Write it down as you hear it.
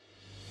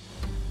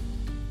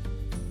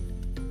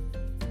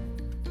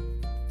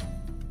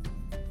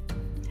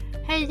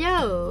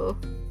Hello.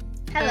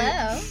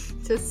 Hello.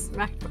 Just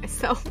smacked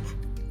myself.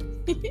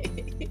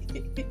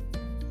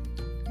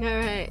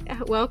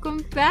 Alright,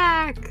 welcome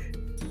back.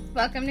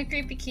 Welcome to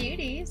Creepy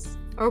Cuties.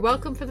 Or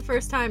welcome for the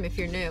first time if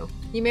you're new.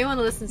 You may want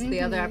to listen to the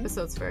other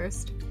episodes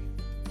first.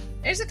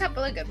 There's a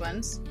couple of good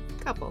ones.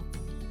 Couple.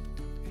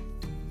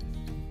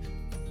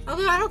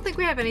 Although I don't think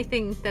we have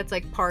anything that's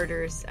like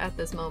parters at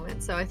this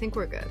moment, so I think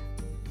we're good.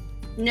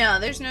 No,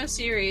 there's no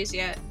series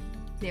yet.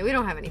 Yeah, we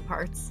don't have any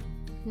parts.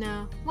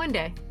 No, one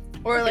day.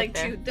 Or We'll like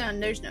get there.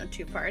 there's no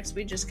two parts.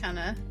 We just kind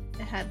of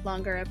had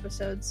longer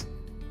episodes.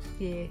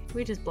 Yeah,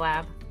 we just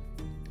blab.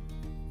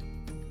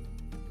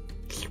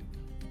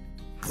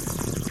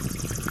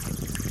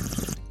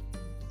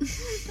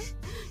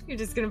 You're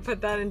just gonna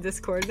put that in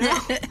Discord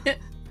now?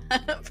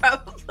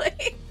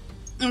 Probably.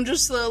 I'm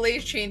just slowly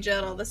change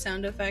out all the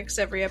sound effects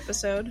every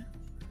episode.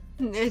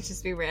 It'd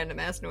just be random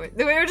ass noise.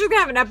 We're just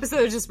gonna have an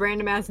episode of just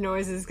random ass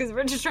noises because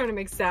we're just trying to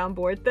make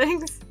soundboard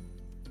things.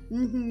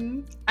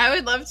 I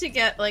would love to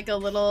get like a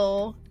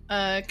little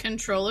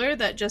controller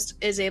that just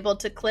is able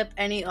to clip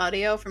any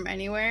audio from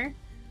anywhere.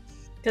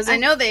 Because I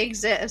know they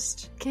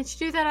exist. Can't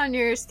you do that on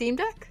your Steam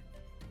Deck?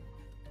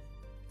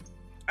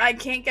 I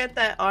can't get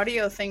that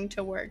audio thing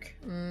to work.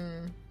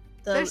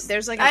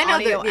 There's like I an know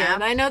audio that,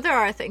 app. I know there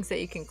are things that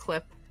you can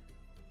clip.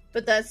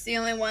 But that's the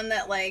only one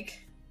that,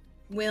 like,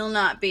 will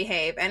not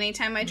behave.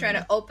 Anytime I try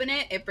to open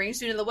it, it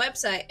brings me to the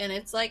website, and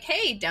it's like,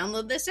 hey,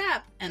 download this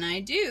app. And I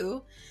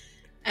do.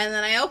 And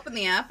then I open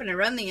the app, and I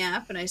run the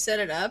app, and I set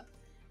it up.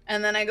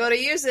 And then I go to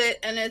use it,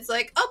 and it's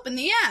like, open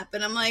the app.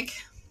 And I'm like,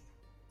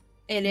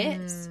 it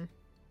is.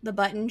 The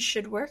button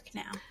should work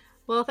now.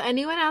 Well, if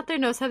anyone out there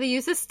knows how to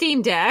use a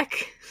Steam Deck...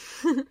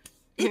 There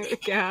we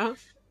go.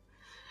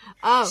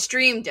 Oh,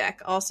 Stream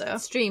Deck, also.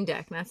 Stream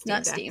Deck, not Steam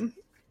Not Deck. Steam.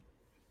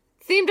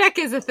 Steam Deck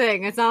is a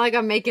thing. It's not like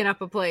I'm making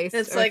up a place.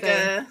 It's or like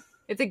thing.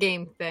 It's a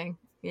game thing.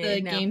 Yeah,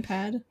 no.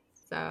 gamepad.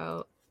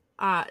 So,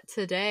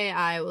 today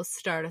I will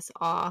start us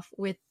off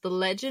with The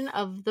Legend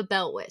of the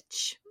Bell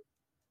Witch.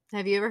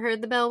 Have you ever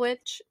heard the Bell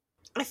Witch?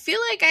 I feel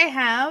like I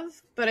have,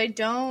 but I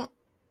don't...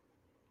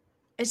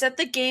 Is that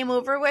the Game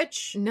Over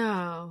Witch?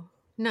 No,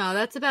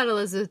 that's about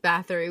Elizabeth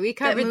Bathory. We That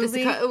covered this.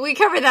 movie? We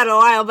covered that a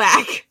while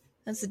back.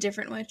 That's a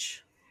different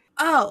witch.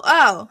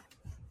 Oh.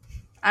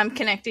 I'm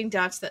connecting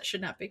dots that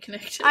should not be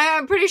connected.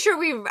 I'm pretty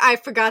sure I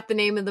forgot the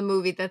name of the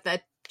movie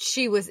that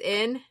she was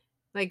in.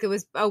 Like, it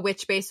was a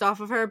witch based off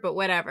of her, but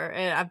whatever.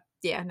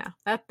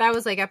 That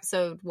was like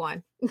episode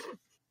 1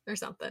 or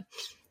something.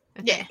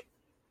 Yeah.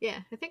 Yeah,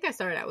 I think I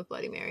started out with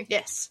Bloody Mary.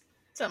 Yes.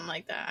 Something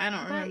like that. I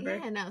don't remember.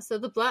 Yeah, no. So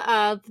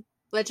the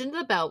Legend of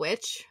the Bell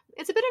Witch.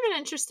 It's a bit of an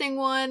interesting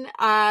one.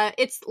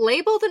 It's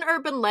labeled an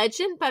urban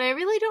legend, but I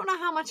really don't know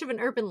how much of an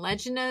urban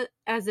legend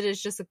as it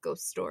is just a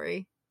ghost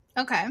story.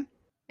 Okay.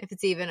 If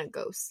it's even a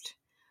ghost.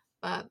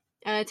 But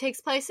it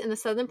takes place in the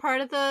southern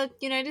part of the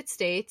United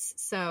States.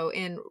 So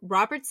in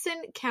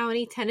Robertson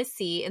County,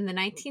 Tennessee, in the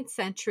 19th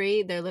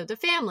century, there lived a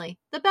family,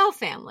 the Bell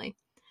family.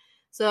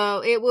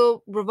 So it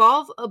will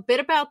revolve a bit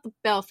about the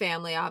Bell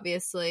family,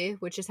 obviously,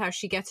 which is how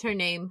she gets her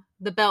name,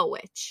 the Bell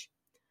Witch.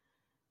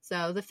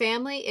 So the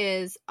family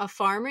is a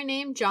farmer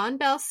named John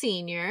Bell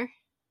Sr.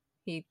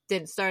 He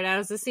didn't start out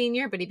as a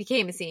senior, but he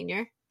became a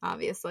senior,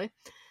 obviously.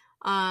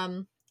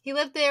 He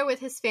lived there with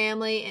his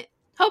family.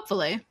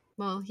 Hopefully.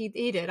 Well, he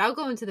did. I'll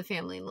go into the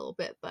family in a little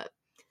bit, but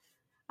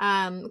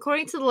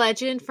according to the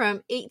legend,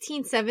 from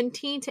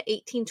 1817 to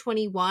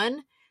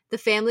 1821, the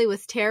family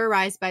was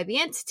terrorized by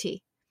the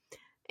entity.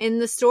 In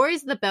the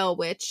stories of the Bell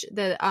Witch,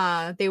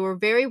 they were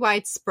very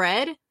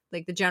widespread.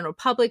 Like, the general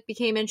public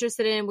became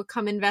interested in, would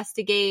come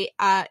investigate.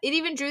 It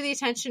even drew the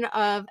attention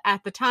of,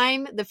 at the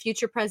time, the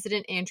future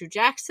president, Andrew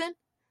Jackson.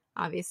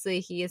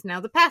 Obviously, he is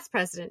now the past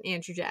president,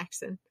 Andrew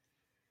Jackson.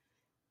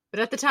 But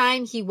at the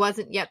time, he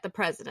wasn't yet the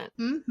president.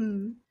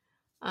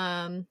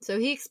 So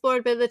he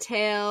explored a bit of the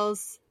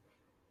tales.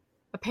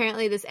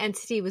 Apparently, this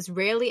entity was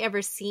rarely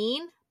ever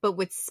seen, but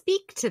would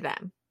speak to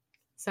them.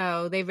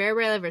 So they very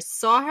rarely ever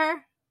saw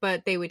her,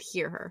 but they would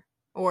hear her,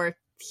 or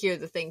hear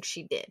the things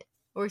she did,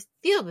 or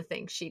feel the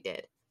things she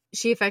did.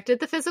 She affected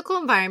the physical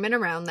environment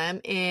around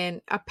them,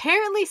 and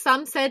apparently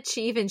some said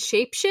she even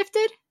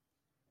shapeshifted,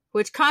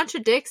 which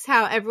contradicts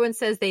how everyone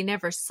says they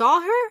never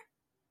saw her.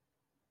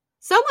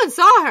 Someone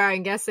saw her,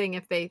 I'm guessing,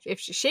 if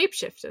she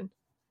shapeshifted.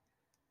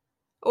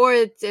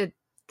 Or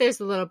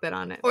there's a little bit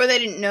on it. Or they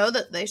didn't know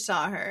that they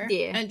saw her.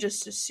 Yeah. And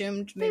just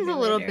assumed maybe There's a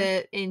little later.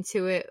 bit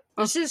into it.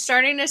 This is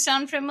starting to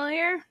sound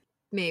familiar.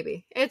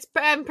 Maybe.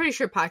 I'm pretty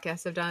sure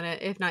podcasts have done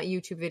it, if not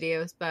YouTube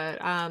videos. But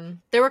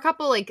there were a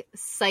couple, like,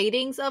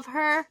 sightings of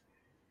her,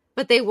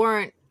 but they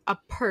weren't a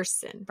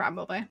person.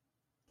 Probably.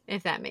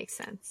 If that makes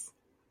sense.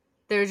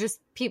 They're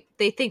just people.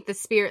 They think the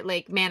spirit,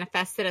 like,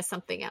 manifested as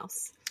something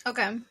else.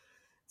 Okay.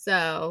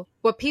 So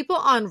what people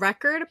on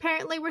record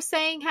apparently were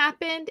saying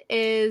happened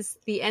is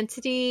the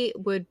entity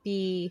would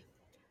be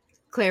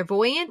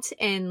clairvoyant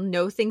and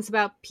know things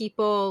about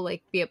people,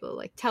 like be able to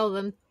like tell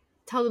them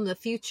the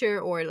future,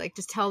 or like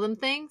just tell them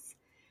things.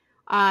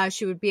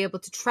 She would be able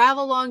to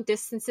travel long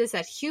distances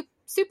at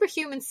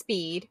superhuman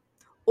speed,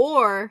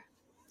 or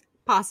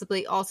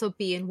possibly also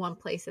be in more than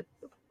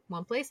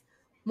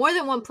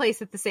one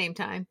place at the same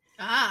time.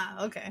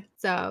 Ah, okay.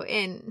 So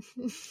in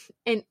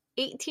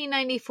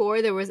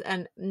 1894, there was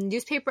a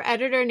newspaper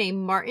editor named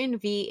Martin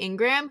V.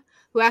 Ingram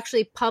who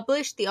actually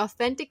published The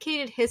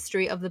Authenticated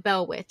History of the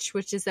Bell Witch,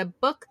 which is a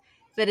book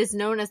that is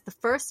known as the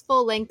first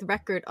full-length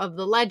record of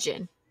the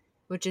legend,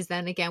 which is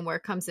then again where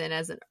it comes in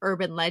as an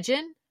urban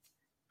legend,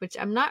 which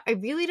I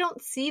really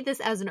don't see this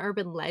as an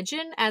urban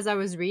legend as I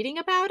was reading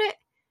about it,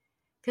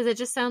 because it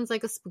just sounds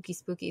like a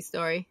spooky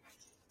story.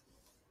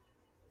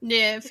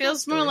 Yeah, it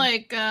feels more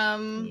like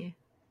Blair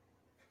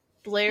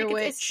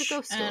Witch. It's a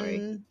ghost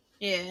story.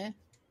 Yeah.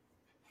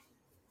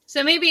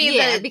 So maybe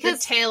the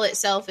tale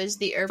itself is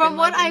the urban from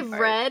what legend I've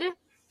part. read,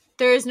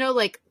 there is no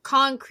like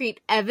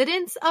concrete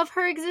evidence of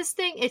her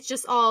existing. It's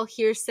just all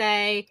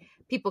hearsay,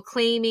 people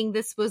claiming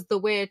this was the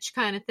witch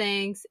kind of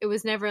things. It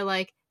was never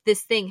like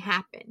this thing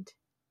happened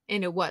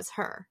and it was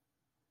her.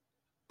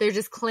 They're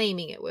just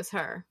claiming it was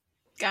her.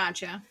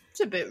 Gotcha.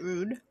 It's a bit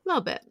rude. A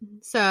little bit.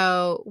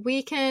 So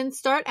we can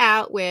start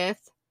out with,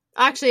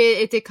 actually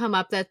it did come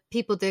up that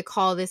people did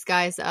call this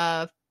guy's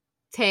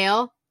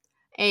tale.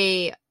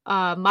 A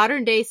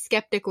modern day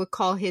skeptic would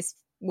call his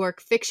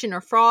work fiction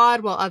or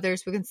fraud, while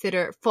others would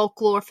consider it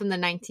folklore from the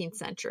 19th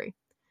century.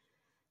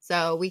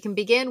 So we can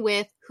begin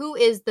with, who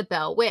is the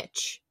Bell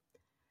Witch?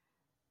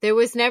 There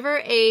was never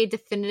a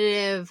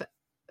definitive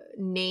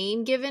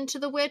name given to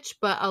the witch,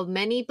 but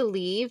many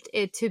believed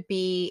it to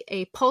be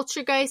a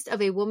poltergeist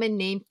of a woman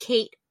named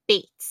Kate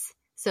Bates.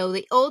 So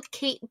the old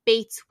Kate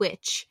Bates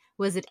witch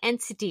was an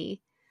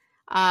entity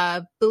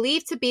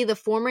believed to be the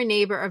former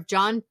neighbor of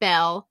John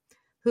Bell,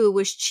 who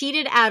was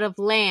cheated out of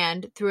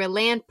land through a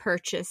land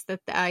purchase that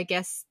I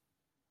guess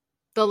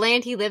the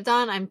land he lived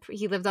on,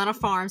 he lived on a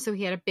farm, so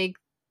he had a big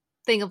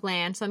thing of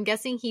land. So I'm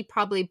guessing he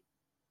probably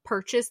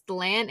purchased the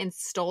land and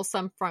stole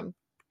some from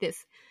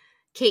this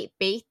Kate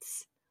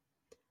Bates.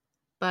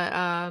 But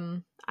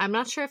I'm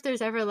not sure if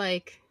there's ever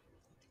like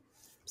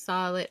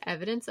solid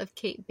evidence of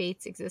Kate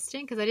Bates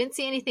existing, because I didn't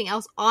see anything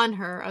else on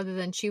her other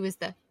than she was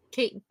the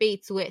Kate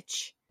Bates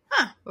witch.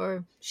 Huh.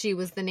 Or she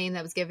was the name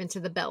that was given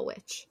to the Bell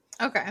Witch.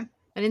 Okay.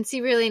 I didn't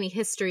see really any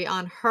history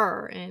on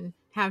her and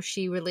how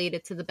she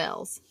related to the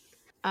Bells.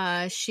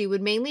 She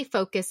would mainly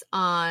focus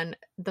on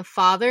the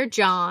father,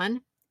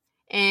 John,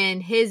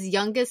 and his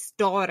youngest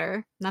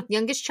daughter, not the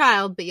youngest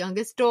child, but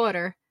youngest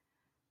daughter,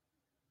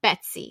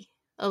 Betsy,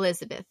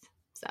 Elizabeth.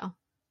 So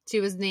she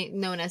was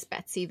known as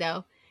Betsy,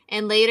 though.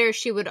 And later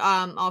she would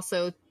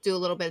also do a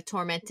little bit of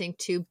tormenting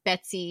to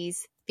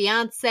Betsy's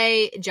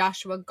fiance,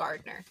 Joshua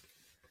Gardner.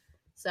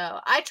 So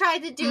I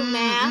tried to do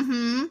math.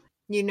 Mm-hmm.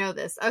 You know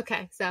this.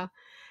 Okay, so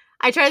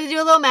I tried to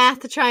do a little math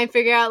to try and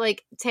figure out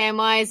like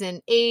time-wise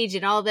and age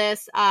and all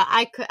this.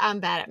 I'm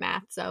bad at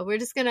math, so we're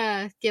just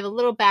gonna give a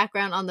little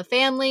background on the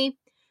family.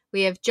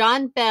 We have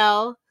John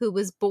Bell, who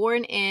was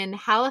born in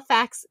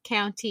Halifax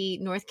County,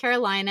 North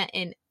Carolina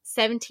in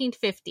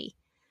 1750,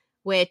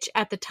 which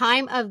at the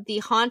time of the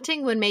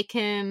haunting would make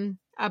him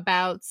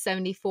about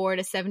 74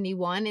 to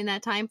 71 in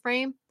that time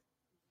frame,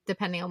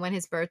 depending on when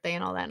his birthday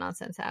and all that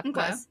nonsense happened.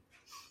 Okay.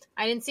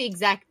 I didn't see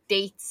exact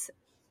dates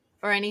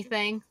or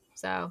anything,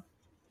 so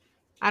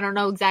I don't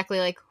know exactly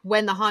like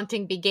when the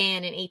haunting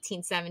began in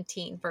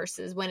 1817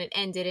 versus when it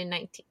ended in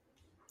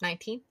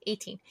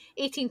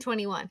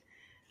 1821.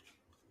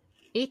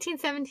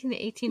 1817 to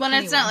 1821.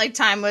 Well, it's not like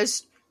time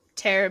was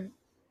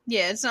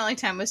it's not like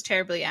time was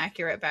terribly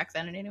accurate back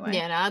then in any way.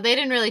 Yeah, no, they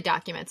didn't really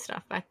document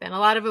stuff back then. A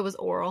lot of it was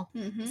oral.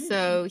 Mm-hmm.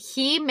 So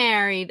he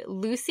married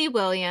Lucy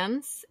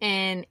Williams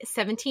in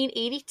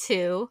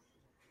 1782.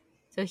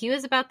 So he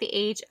was about the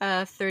age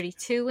of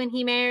 32 when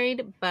he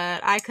married,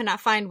 but I could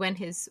not find when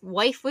his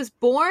wife was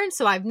born,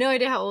 so I have no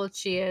idea how old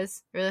she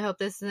is. Really hope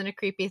this isn't a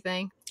creepy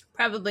thing.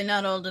 Probably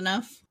not old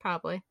enough.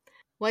 Probably.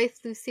 Wife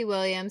Lucy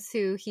Williams,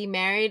 who he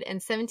married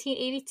in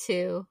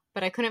 1782,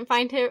 but I couldn't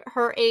find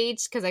her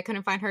age because I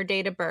couldn't find her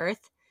date of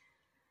birth.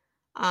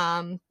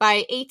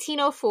 By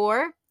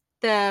 1804,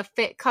 the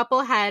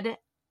couple had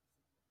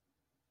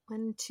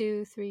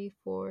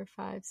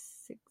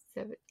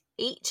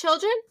 8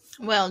 children.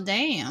 Well,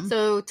 damn.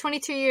 So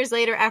 22 years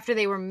later, after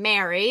they were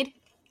married,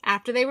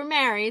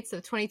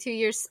 so 22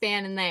 years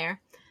span in there,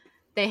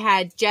 they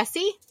had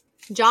Jesse,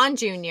 John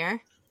Jr.,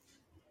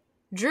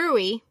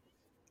 Drewy,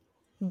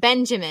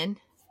 Benjamin,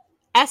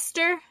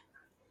 Esther,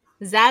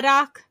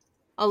 Zadok,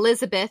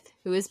 Elizabeth,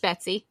 who is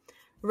Betsy,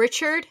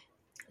 Richard,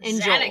 and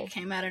Zadok Joel.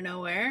 came out of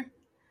nowhere.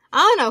 I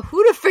don't know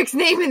who the frick's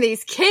naming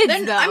these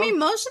kids, though. I mean,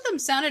 most of them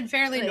sounded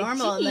fairly Like,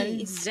 normal, and then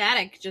geez.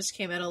 Zadok just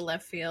came out of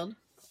left field.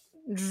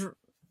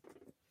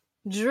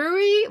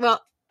 Drury?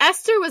 Well,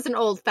 Esther was an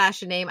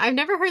old-fashioned name. I've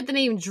never heard the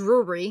name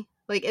Drury.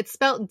 Like, it's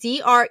spelled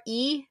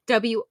Drewry.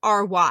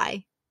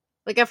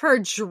 Like, I've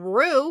heard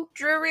Drew.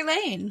 Drury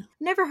Lane.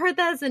 Never heard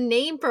that as a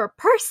name for a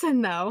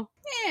person, though.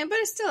 Yeah, but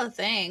it's still a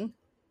thing.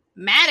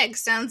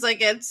 Maddox sounds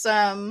like it's, We're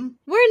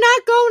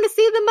not going to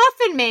see the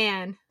Muffin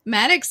Man.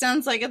 Maddox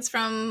sounds like it's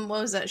from, what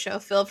was that show?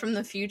 Phil from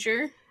the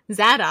Future?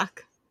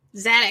 Zadok.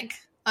 Zadok.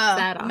 Oh,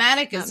 Zadok,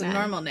 Maddox is not a Maddox.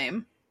 normal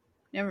name.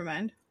 Never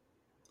mind.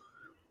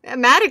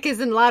 Matic is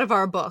in a lot of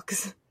our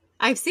books.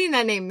 I've seen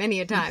that name many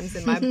a times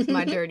in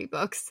my dirty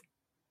books.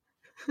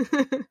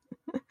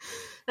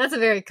 That's a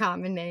very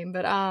common name,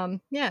 but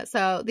yeah,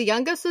 so the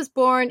youngest was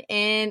born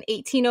in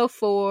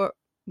 1804.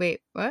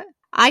 Wait, what?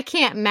 I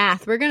can't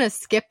math. We're going to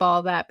skip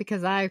all that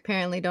because I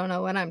apparently don't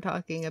know what I'm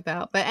talking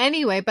about. But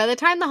anyway, by the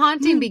time the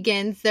haunting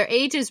begins, their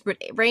ages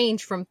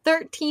range from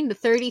 13 to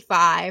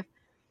 35.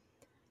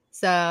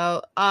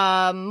 So,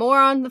 more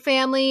on the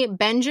family.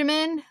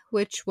 Benjamin,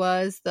 which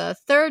was the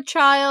third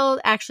child,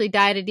 actually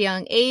died at a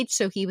young age,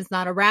 so he was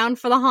not around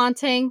for the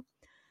haunting.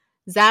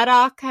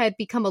 Zadok had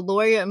become a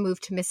lawyer and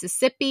moved to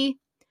Mississippi,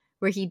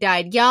 where he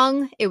died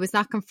young. It was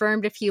not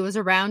confirmed if he was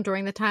around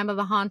during the time of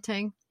the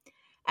haunting.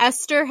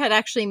 Esther had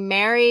actually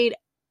married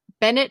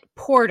Bennett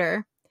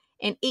Porter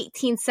in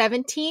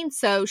 1817,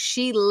 so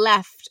she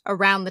left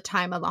around the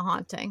time of the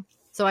haunting.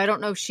 So I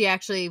don't know if she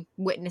actually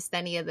witnessed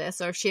any of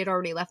this or if she had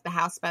already left the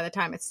house by the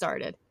time it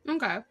started.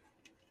 Okay.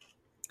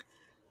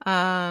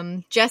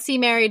 Jesse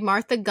married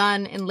Martha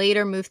Gunn and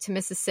later moved to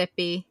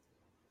Mississippi.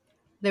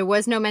 There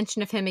was no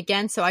mention of him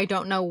again, so I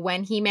don't know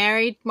when he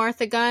married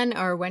Martha Gunn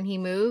or when he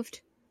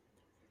moved.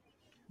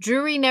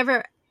 Drury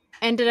never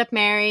ended up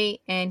marrying,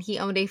 and he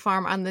owned a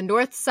farm on the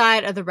north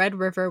side of the Red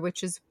River,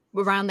 which is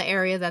around the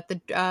area that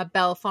the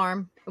Bell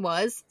farm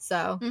was.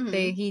 So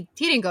he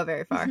didn't go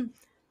very far.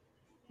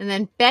 And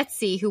then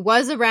Betsy, who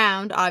was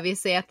around,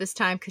 obviously, at this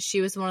time, because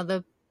she was one of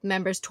the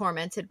members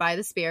tormented by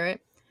the spirit.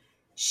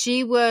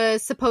 She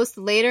was supposed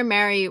to later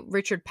marry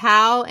Richard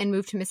Powell and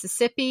move to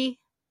Mississippi,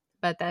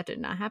 but that did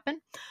not happen.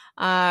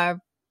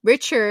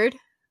 Richard,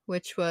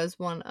 which was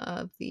one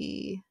of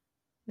the,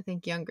 I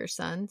think, younger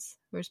sons.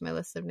 Where's my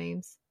list of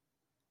names?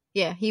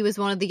 Yeah, he was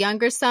one of the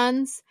younger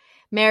sons.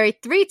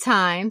 Married 3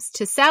 times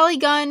to Sally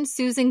Gunn,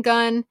 Susan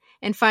Gunn,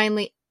 and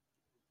finally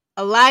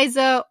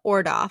Eliza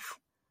Ordoff.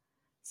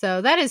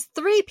 So that is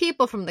 3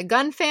 people from the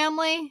Gunn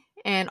family,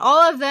 and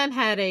all of them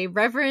had a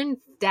Reverend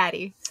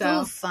Daddy.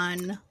 So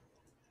fun.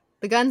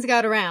 The Gunns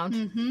got around.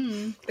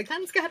 The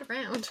Gunns got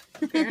around,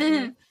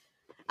 apparently.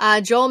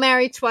 Joel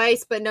married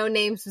twice, but no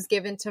names was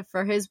given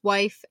for his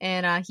wife,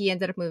 and he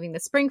ended up moving to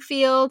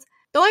Springfield.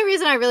 The only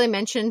reason I really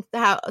mentioned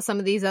how some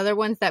of these other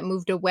ones that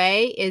moved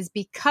away is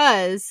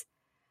because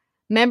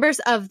members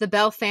of the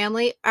Bell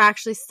family are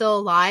actually still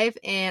alive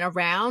and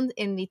around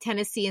in the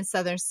Tennessee and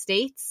southern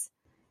states.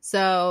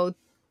 So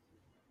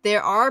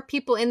there are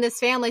people in this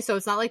family, so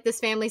it's not like this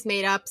family's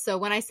made up. So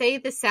when I say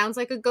this sounds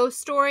like a ghost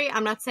story,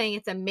 I'm not saying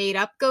it's a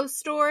made-up ghost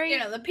story.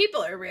 The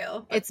people are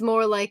real. It's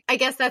more like, I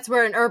guess that's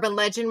where an urban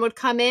legend would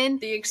come in.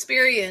 The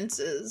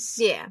experiences.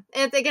 Yeah.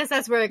 I guess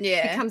that's where it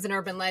becomes an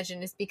urban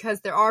legend, is because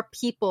there are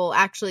people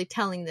actually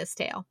telling this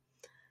tale.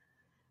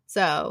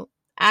 So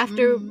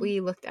after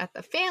we looked at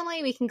the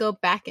family, we can go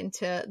back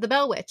into the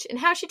Bell Witch and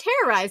how she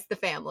terrorized the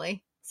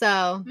family.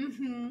 So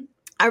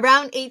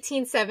around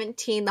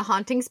 1817, the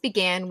hauntings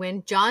began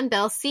when John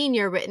Bell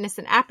Sr. witnessed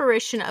an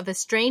apparition of a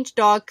strange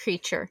dog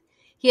creature.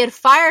 He had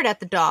fired at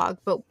the dog,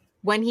 but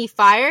when he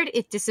fired,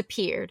 it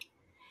disappeared.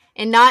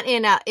 And not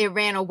in a it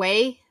ran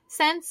away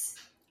sense,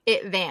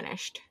 it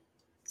vanished.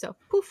 So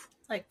poof.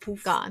 Like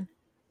poof. Gone.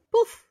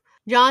 Poof.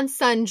 John's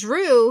son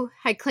Drew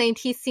had claimed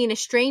he'd seen a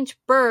strange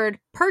bird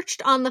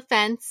perched on the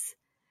fence,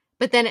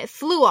 but then it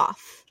flew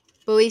off.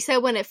 But he said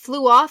when it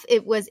flew off,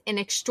 it was an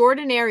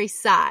extraordinary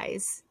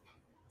size.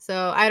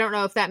 So I don't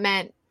know if that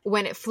meant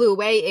when it flew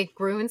away, it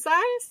grew in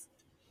size,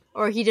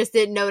 or he just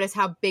didn't notice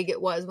how big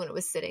it was when it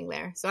was sitting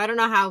there. So I don't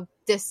know how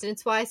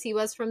distance-wise he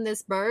was from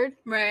this bird.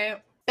 Right.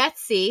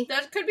 Betsy.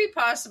 That could be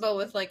possible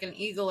with like an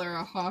eagle or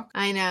a hawk.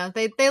 I know.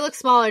 They look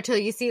smaller till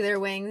you see their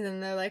wings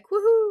and they're like,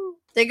 woohoo.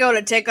 They go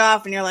to take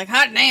off and you're like,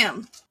 hot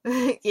damn.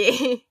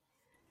 Yeah.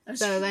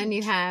 So then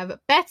you have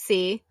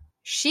Betsy.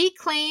 She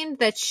claimed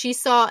that she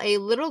saw a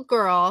little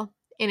girl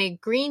in a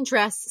green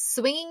dress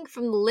swinging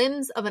from the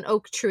limbs of an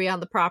oak tree on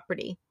the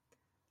property.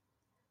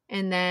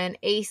 And then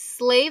a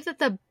slave that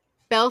the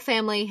Bell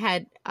family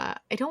had, I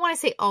don't want to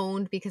say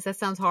owned because that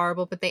sounds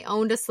horrible, but they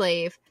owned a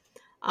slave.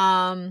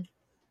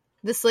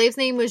 The slave's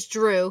name was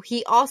Drew.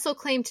 He also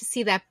claimed to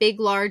see that big,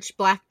 large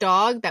black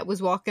dog that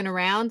was walking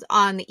around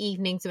on the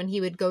evenings when he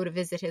would go to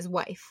visit his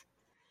wife.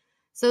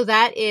 So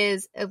that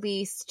is at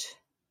least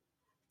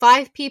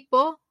 4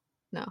 people.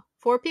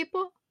 4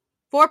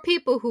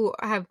 people who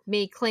have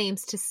made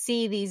claims to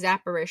see these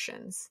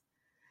apparitions.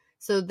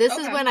 So this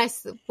is when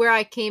where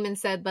I came and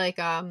said, like,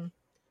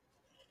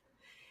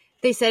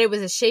 they said it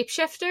was a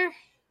shapeshifter,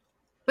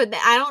 but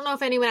I don't know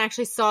if anyone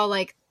actually saw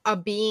like a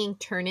being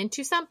turn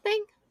into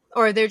something,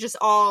 or they're just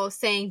all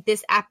saying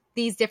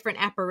these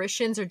different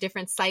apparitions or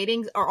different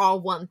sightings are all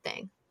one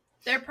thing.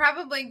 They're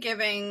probably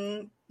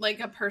giving like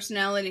a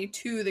personality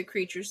to the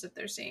creatures that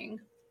they're seeing.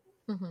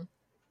 Mm-hmm.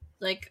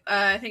 Like,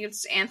 I think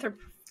it's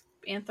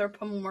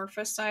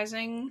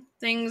anthropomorphizing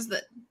things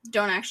that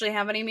don't actually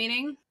have any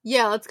meaning.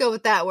 Yeah, let's go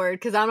with that word,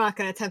 because I'm not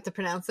going to attempt to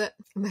pronounce it.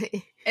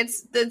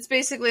 It's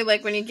basically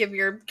like when you give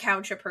your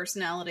couch a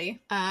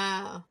personality.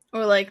 Oh.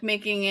 Or like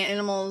making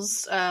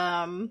animals,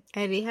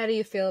 Eddie, how do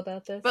you feel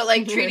about this? But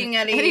like treating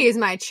Eddie... Eddie is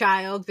my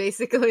child,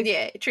 basically.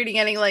 Yeah, treating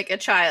Eddie like a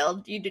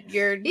child. He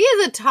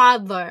is a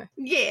toddler.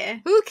 Yeah.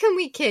 Who can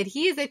we kid?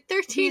 He is a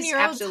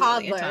 13-year-old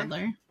toddler. A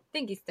toddler. I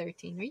think he's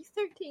 13. Are you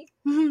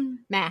 13?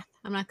 Math.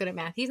 I'm not good at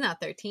math. He's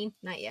not 13.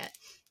 Not yet.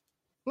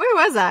 Where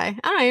was I?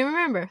 I don't even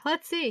remember.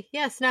 Let's see.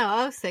 Yes, no.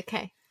 Oh,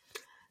 okay.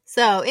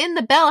 So, in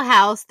the Bell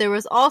house, there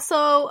was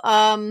also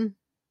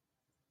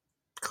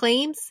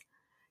claims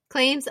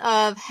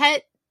of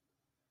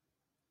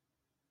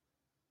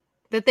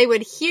that they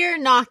would hear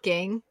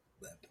knocking.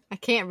 I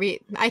can't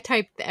read. I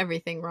typed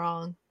everything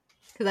wrong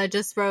because I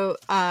just wrote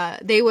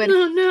they would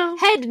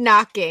head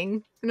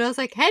knocking, and I was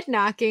like, head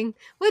knocking?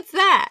 What's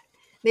that?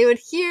 They would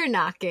hear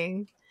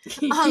knocking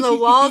on the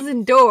walls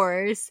and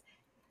doors.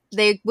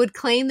 They would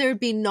claim there would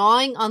be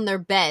gnawing on their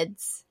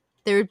beds.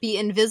 There would be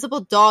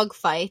invisible dog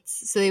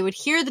fights, so they would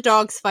hear the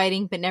dogs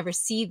fighting but never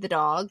see the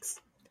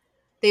dogs.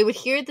 They would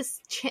hear the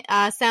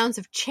sounds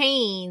of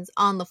chains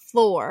on the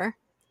floor.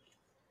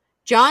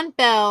 John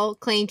Bell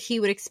claimed he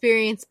would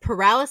experience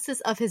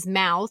paralysis of his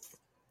mouth.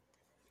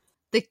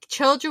 The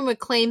children would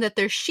claim that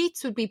their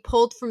sheets would be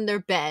pulled from their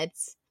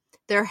beds.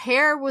 Their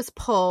hair was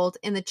pulled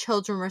and the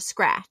children were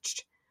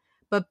scratched.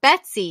 But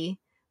Betsy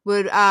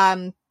would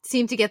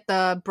seem to get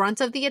the brunt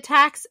of the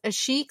attacks, as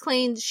she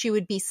claimed she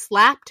would be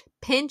slapped,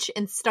 pinched,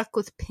 and stuck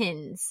with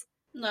pins.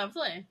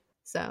 Lovely.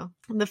 So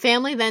the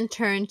family then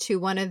turned to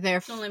one of their...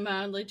 It's only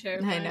mildly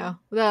terrifying. I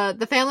know.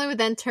 The family would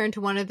then turn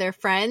to one of their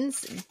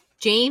friends,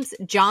 James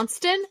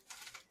Johnston.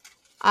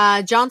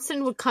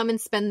 Johnston would come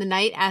and spend the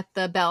night at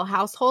the Bell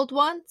household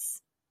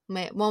once.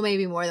 Well,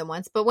 maybe more than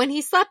once. But when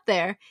he slept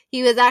there,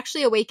 he was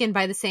actually awakened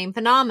by the same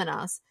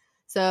phenomena.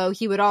 So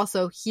he would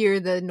also hear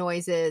the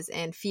noises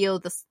and feel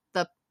the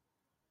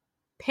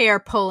hair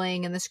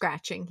pulling and the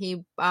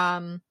scratching.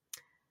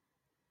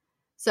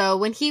 So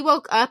when he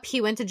woke up, he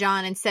went to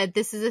John and said,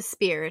 "This is a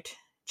spirit,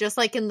 just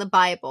like in the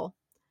Bible."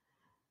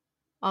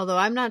 Although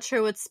I'm not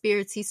sure what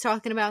spirits he's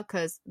talking about,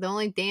 because the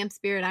only damn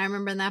spirit I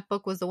remember in that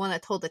book was the one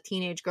that told the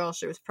teenage girl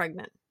she was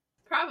pregnant.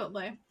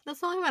 Probably.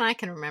 That's the only one I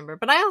can remember.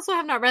 But I also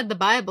have not read the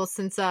Bible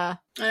since... I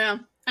know.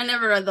 I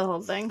never read the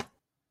whole thing.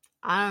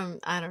 I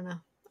don't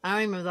know. I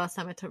don't even remember the last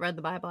time I read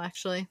the Bible,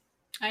 actually.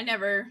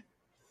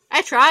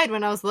 I tried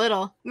when I was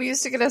little. We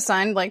used to get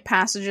assigned, like,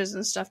 passages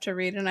and stuff to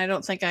read, and I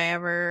don't think I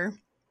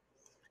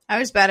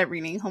was bad at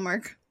reading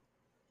homework.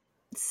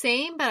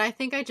 Same, but I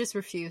think I just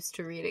refused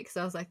to read it, because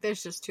I was like,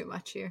 there's just too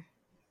much here.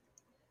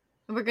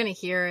 And we're going to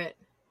hear it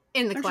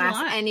in the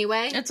class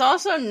anyway. It's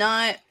also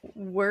not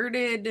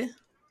worded...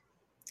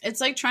 It's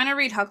like trying to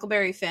read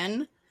Huckleberry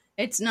Finn.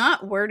 It's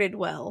not worded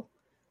well.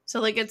 So,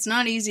 like, it's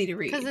not easy to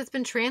read. Because it's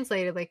been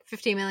translated, like,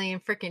 50 million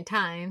freaking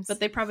times. But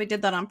they probably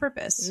did that on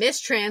purpose.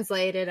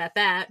 Mistranslated at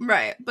that.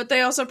 Right. But they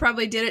also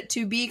probably did it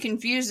to be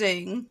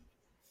confusing.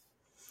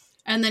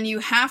 And then you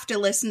have to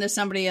listen to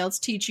somebody else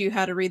teach you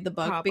how to read the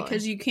book.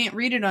 Because you can't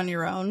read it on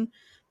your own.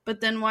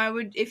 But then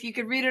if you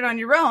could read it on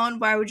your own,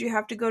 why would you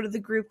have to go to the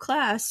group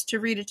class to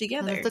read it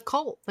together? Well, it's a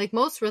cult. Like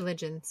most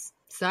religions.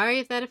 Sorry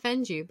if that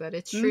offends you, but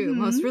it's true.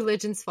 Mm-hmm. Most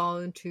religions fall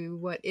into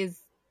what is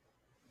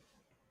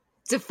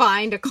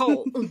defined a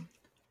cult.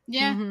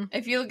 Yeah,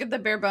 if you look at the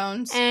bare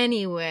bones.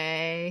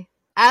 Anyway,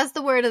 as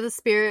the word of the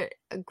spirit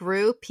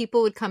grew,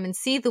 people would come and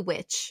see the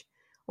witch,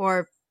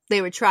 or they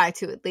would try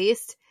to at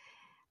least.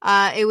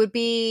 It would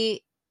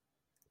be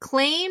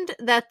claimed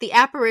that the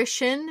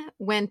apparition,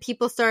 when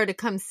people started to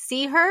come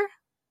see her,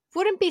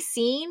 wouldn't be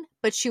seen,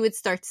 but she would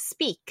start to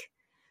speak.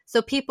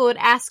 So people would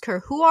ask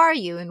her, "Who are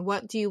you and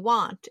what do you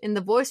want?" And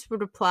the voice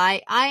would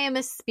reply, "I am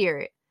a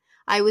spirit.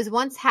 I was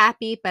once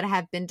happy, but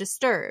have been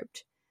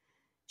disturbed."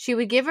 She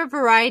would give a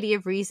variety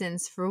of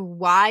reasons for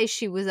why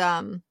she would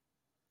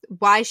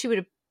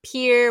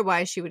appear,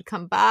 why she would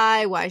come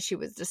by, why she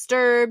was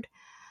disturbed.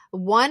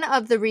 One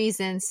of the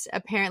reasons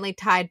apparently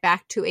tied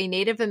back to a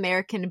Native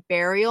American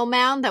burial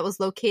mound that was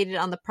located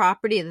on the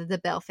property that the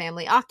Bell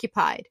family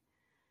occupied.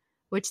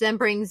 Which then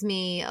brings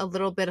me a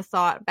little bit of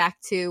thought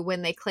back to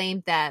when they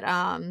claimed that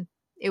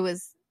it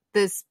was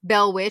this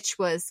Bell witch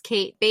was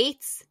Kate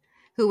Bates,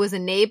 who was a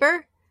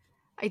neighbor.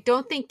 I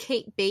don't think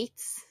Kate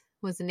Bates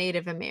was a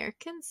Native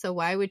American, so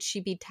why would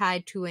she be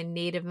tied to a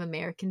Native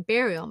American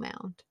burial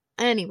mound?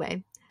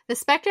 Anyway, the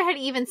specter had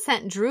even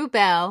sent Drew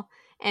Bell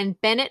and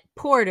Bennett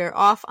Porter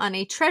off on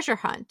a treasure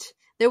hunt.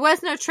 There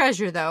was no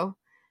treasure, though.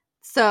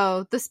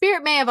 So the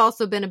spirit may have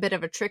also been a bit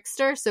of a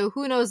trickster, so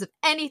who knows if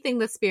anything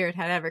the spirit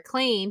had ever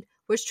claimed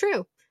was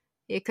true.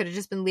 It could have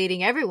just been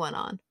leading everyone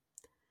on.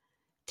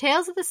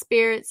 Tales of the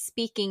spirit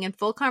speaking in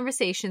full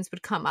conversations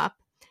would come up,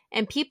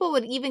 and people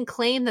would even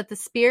claim that the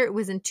spirit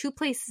was in two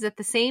places at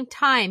the same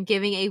time,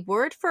 giving a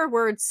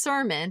word-for-word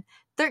sermon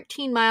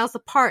 13 miles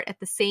apart at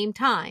the same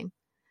time,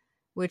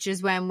 which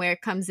is where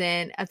it comes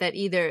in that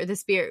either the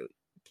spirit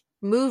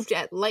moved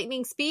at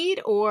lightning speed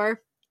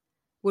or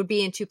would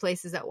be in two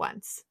places at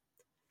once.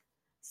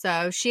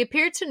 So she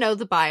appeared to know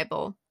the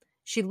Bible.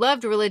 She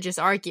loved religious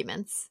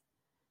arguments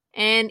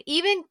and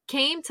even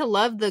came to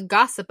love the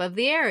gossip of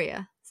the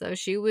area. So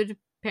she would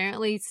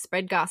apparently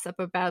spread gossip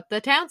about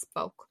the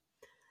townsfolk.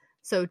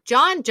 So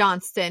John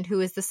Johnston,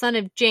 who is the son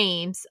of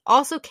James,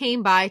 also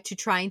came by to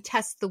try and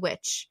test the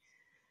witch.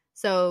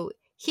 So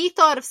he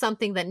thought of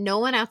something that no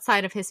one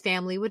outside of his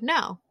family would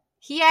know.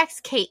 He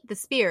asked Kate, the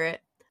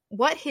spirit,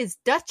 what his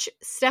Dutch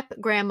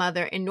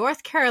step-grandmother in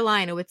North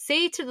Carolina would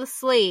say to the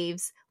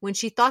slaves when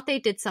she thought they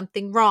did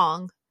something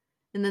wrong.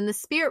 And then the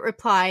spirit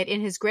replied in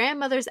his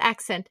grandmother's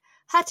accent,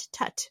 "Hut,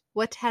 tut,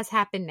 what has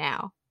happened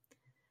now?"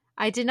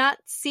 I did not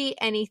see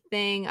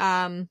anything,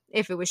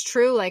 if it was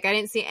true, like I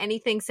didn't see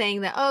anything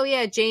saying that, oh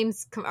yeah,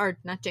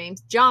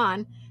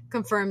 John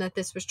confirmed that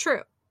this was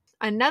true.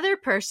 Another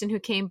person who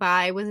came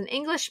by was an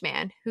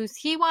Englishman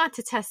he wanted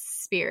to test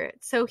the spirit.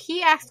 So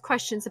he asked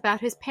questions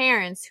about his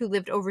parents who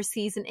lived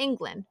overseas in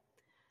England.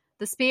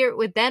 The spirit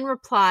would then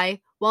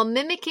reply while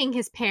mimicking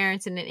his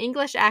parents in an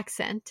English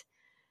accent.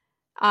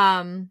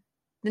 The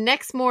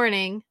next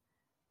morning,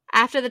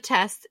 after the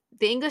test,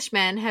 the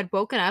Englishman had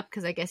woken up,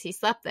 because I guess he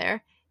slept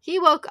there. He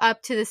woke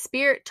up to the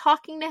spirit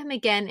talking to him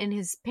again in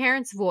his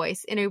parents'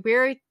 voice in a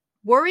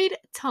worried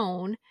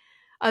tone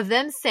of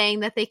them saying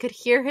that they could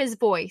hear his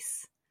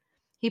voice.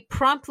 He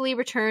promptly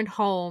returned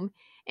home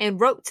and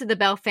wrote to the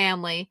Bell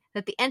family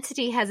that the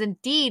entity has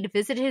indeed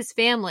visited his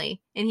family,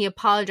 and he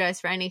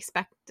apologized for any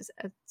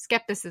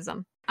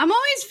skepticism. I'm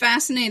always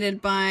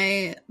fascinated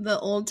by the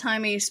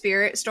old-timey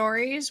spirit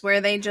stories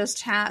where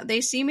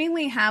they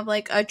seemingly have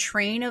like a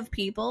train of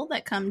people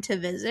that come to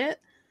visit.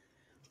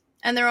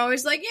 And they're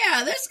always like,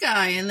 yeah, this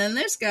guy, and then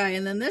this guy,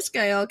 and then this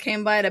guy all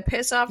came by to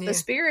piss off the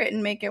spirit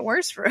and make it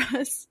worse for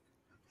us.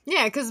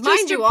 Yeah, because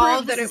mind you, all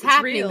of this is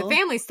happening. Real. The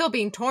family's still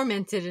being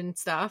tormented and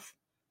stuff.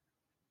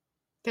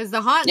 Because the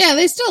haunt... Yeah,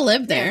 they still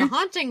live there. Yeah, the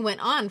haunting went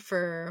on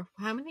for,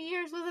 how many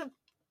years was it?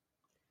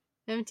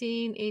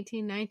 17,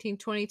 18, 19,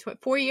 20,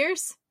 4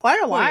 years?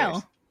 Quite a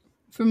while.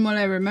 From what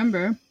I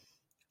remember.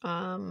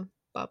 I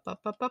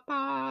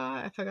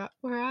forgot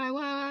where I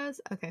was.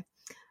 Okay.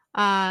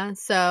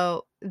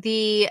 So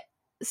the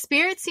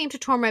spirit seemed to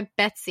torment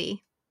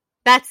Betsy.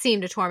 That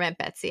seemed to torment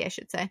Betsy, I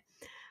should say.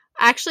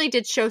 Actually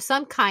did show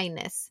some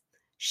kindness.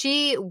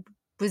 She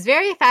was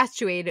very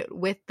infatuated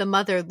with the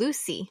mother,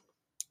 Lucy.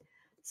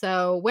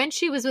 So when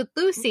she was with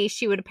Lucy,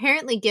 she would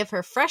apparently give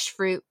her fresh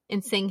fruit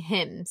and sing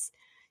hymns.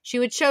 She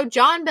would show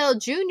John Bell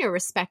Jr.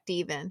 respect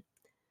even.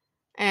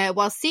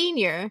 While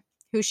Senior,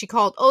 who she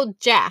called Old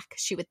Jack,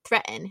 she would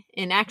threaten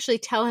and actually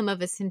tell him of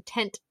his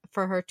intent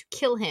for her to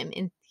kill him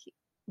in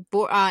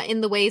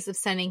the ways of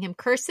sending him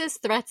curses,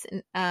 threats,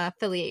 and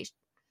affiliation.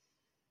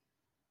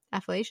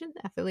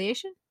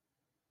 Affiliation?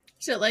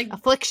 So like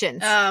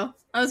afflictions. Oh,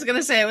 I was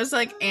gonna say it was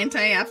like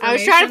anti-affirmations. I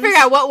was trying to figure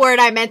out what word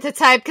I meant to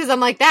type because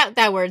I'm like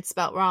that word's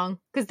spelled wrong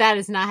because that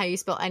is not how you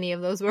spell any of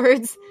those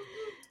words.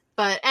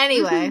 But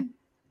anyway,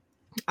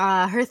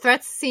 her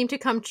threats seemed to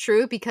come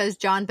true because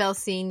John Bell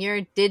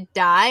Sr. did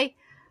die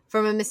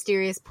from a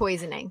mysterious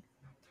poisoning,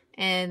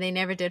 and they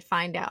never did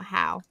find out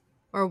how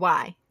or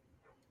why.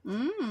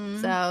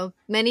 So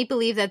many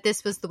believe that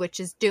this was the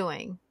witch's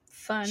doing.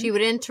 Fun. She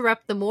would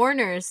interrupt the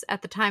mourners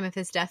at the time of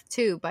his death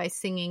too by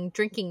singing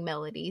drinking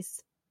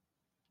melodies.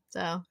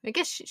 So I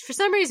guess for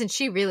some reason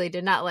she really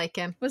did not like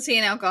him. Was he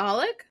an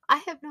alcoholic? I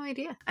have no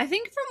idea. I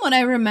think from what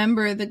I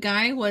remember, the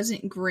guy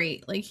wasn't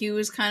great. Like he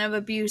was kind of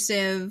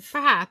abusive.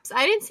 Perhaps.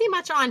 I didn't see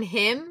much on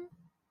him,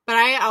 but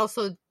I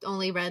also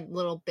only read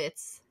little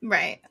bits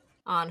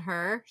on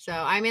her. So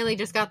I mainly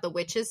just got the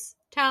witch's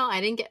tale.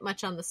 I didn't get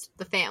much on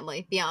the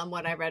family beyond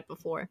what I read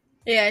before.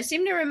 Yeah, I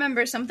seem to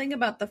remember something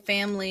about the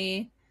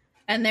family,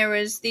 and there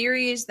was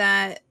theories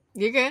that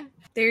you're good.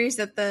 Theories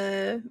that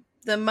the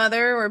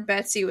mother or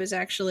Betsy was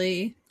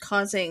actually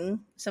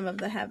causing some of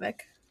the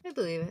havoc. I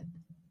believe it.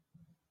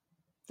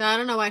 So I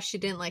don't know why she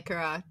didn't like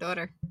her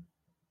daughter.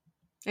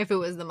 If it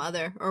was the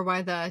mother, or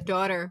why the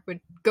daughter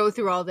would go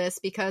through all this,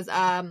 because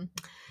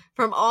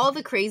from all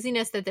the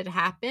craziness that did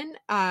happen,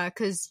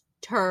 because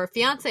her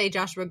fiance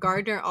Joshua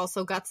Gardner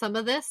also got some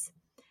of this,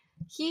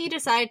 he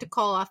decided to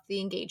call off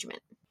the engagement.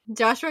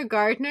 Joshua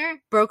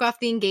Gardner broke off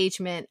the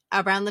engagement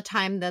around the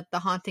time that the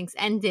hauntings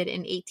ended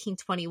in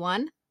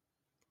 1821.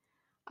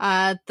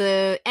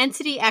 The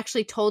entity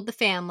actually told the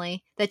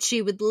family that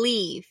she would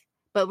leave,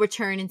 but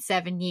return in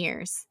 7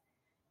 years.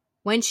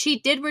 When she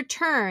did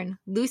return,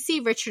 Lucy,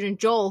 Richard, and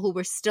Joel, who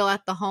were still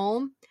at the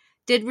home,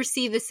 did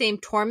receive the same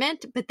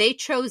torment, but they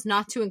chose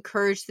not to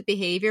encourage the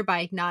behavior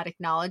by not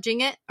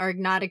acknowledging it, or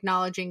not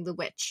acknowledging the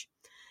witch.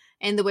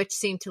 And the witch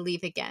seemed to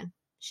leave again.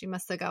 She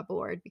must have got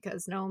bored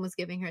because no one was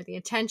giving her the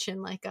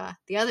attention like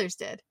the others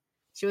did.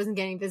 She wasn't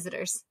getting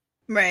visitors.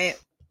 Right.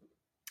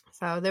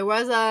 So there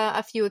was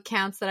a few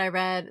accounts that I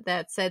read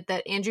that said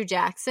that Andrew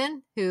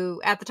Jackson,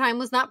 who at the time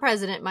was not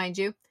president, mind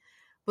you,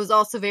 was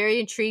also very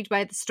intrigued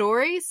by the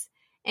stories,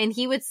 and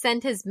he would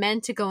send his men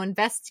to go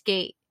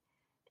investigate,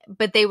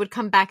 but they would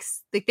come back,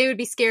 like they would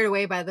be scared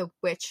away by the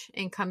witch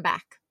and come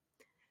back.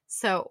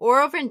 So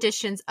oral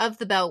renditions of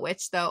the Bell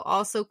Witch, though,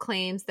 also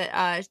claims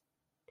that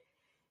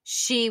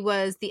she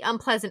was the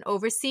unpleasant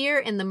overseer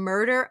in the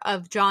murder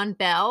of John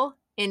Bell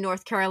in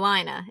North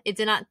Carolina. It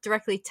did not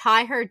directly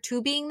tie her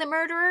to being the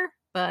murderer,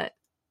 but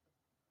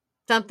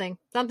something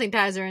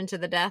ties her into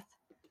the death.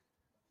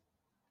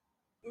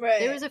 Right.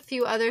 There was a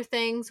few other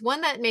things.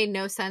 One that made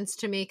no sense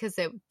to me because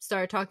it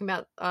started talking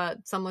about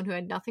someone who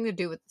had nothing to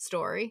do with the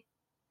story.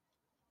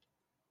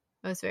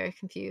 I was very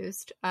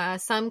confused.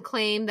 Some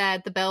claim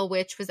that the Bell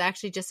Witch was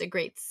actually just a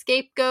great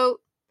scapegoat.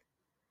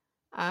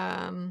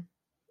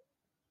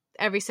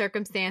 Every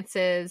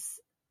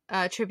circumstances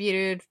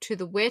attributed to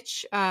the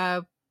witch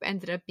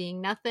ended up being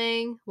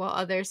nothing, while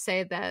others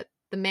say that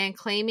the man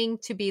claiming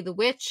to be the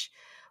witch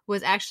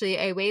was actually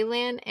a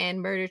Wayland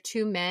and murdered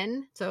 2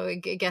 men. So I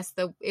guess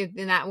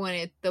in that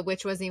one, the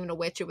witch wasn't even a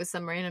witch; it was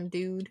some random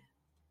dude.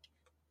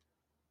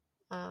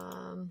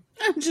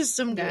 Just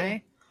some guy. Yeah.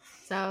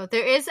 So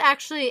there is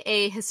actually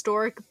a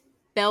historic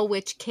Bell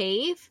Witch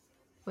cave,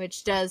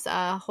 which does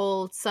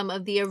hold some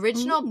of the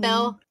original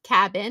Bell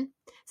cabin,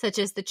 such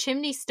as the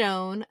chimney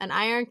stone, an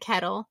iron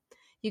kettle.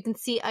 You can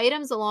see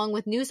items along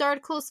with news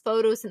articles,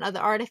 photos, and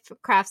other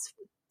artifacts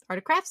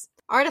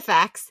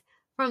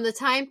from the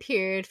time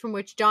period from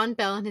which John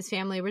Bell and his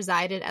family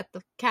resided at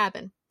the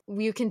cabin.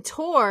 You can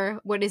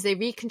tour what is a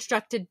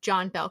reconstructed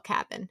John Bell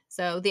cabin.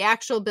 So the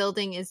actual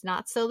building is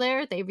not still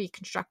there. They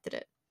reconstructed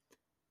it.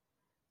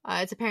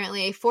 It's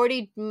apparently a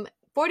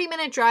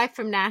 40-minute drive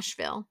from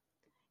Nashville.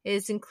 It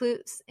is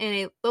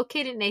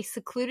located in a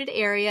secluded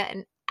area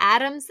in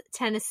Adams,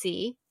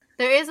 Tennessee.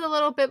 There is a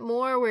little bit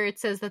more where it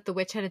says that the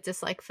witch had a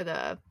dislike for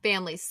the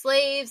family's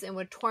slaves and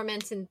would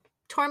torment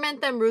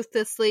them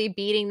ruthlessly,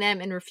 beating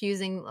them and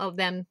refused to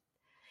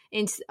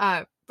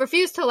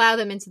allow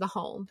them into the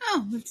home.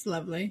 Oh, that's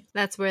lovely.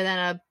 That's where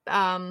then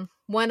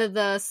one of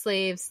the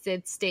slaves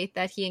did state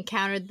that he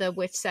encountered the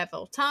witch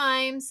several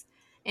times,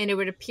 and it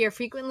would appear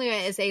frequently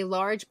as a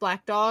large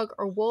black dog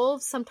or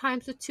wolf,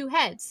 sometimes with 2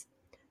 heads,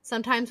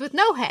 sometimes with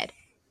no head.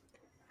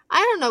 I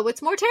don't know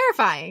what's more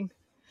terrifying.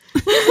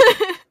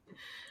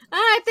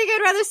 I think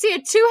I'd rather see a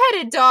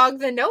 2-headed dog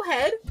than no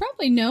head.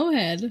 Probably no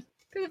head.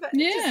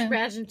 Yeah. Just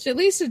imagine. At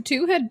least a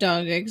 2-head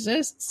dog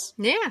exists.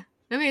 Yeah.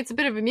 I mean, it's a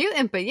bit of a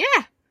mutant, but yeah.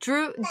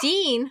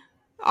 Dean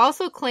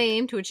also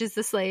claimed, which is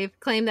the slave,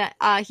 claimed that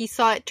he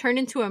saw it turn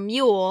into a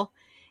mule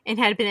and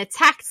had been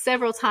attacked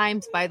several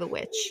times by the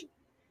witch.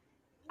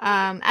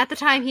 At the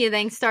time, he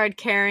then started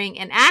carrying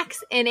an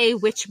axe and a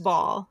witch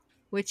ball,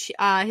 which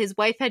his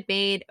wife had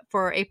made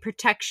for a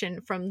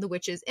protection from the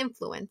witch's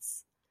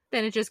influence.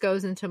 Then it just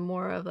goes into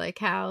more of like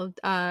how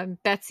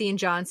Betsy and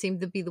John seem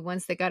to be the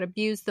ones that got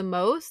abused the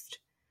most.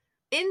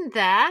 In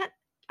that,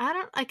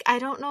 I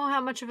don't know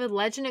how much of a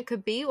legend it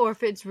could be, or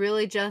if it's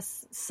really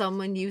just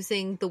someone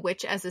using the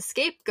witch as a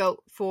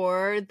scapegoat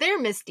for their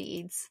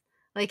misdeeds.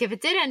 Like if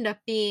it did end up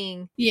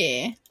being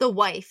the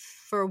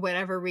wife for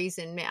whatever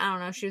reason, I don't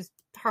know.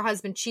 Her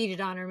husband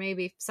cheated on her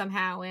maybe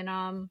somehow,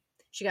 and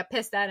she got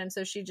pissed at him,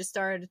 so she just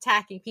started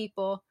attacking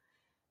people.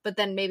 But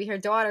then maybe her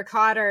daughter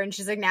caught her, and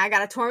she's like, now I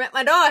gotta torment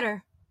my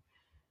daughter.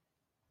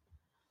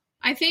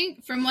 I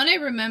think, from what I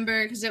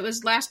remember, because it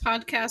was last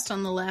podcast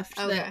on the left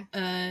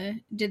that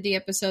did the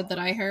episode that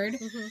I heard,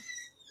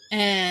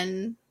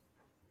 and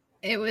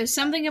it was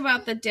something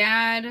about the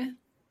dad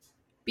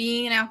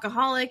being an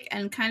alcoholic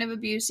and kind of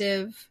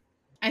abusive.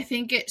 I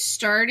think it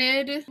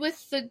started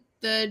with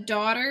the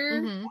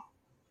daughter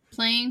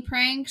playing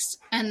pranks,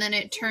 and then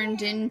it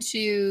turned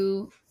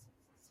into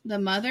the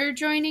mother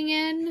joining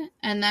in,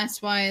 and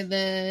that's why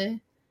the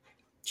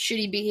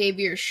shitty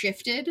behavior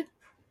shifted.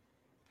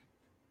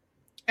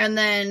 And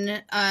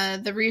then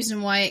the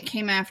reason why it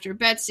came after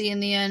Betsy in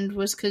the end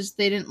was because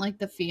they didn't like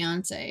the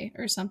fiance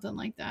or something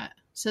like that.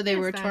 So they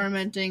were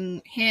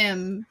tormenting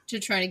him to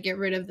try to get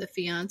rid of the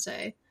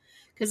fiance.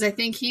 Because I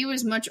think he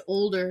was much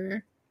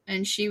older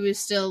and she was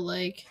still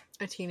like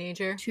a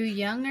teenager. Too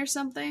young or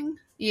something.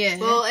 Yeah.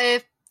 Well,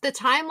 if the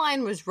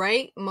timeline was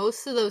right,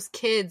 most of those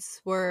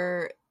kids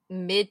were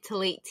mid to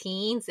late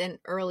teens and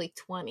early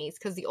 20s,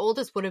 because the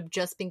oldest would have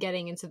just been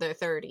getting into their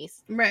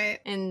 30s, right?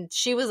 And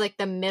she was like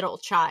the middle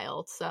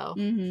child, so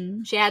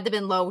she had to have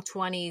been low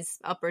 20s,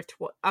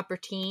 upper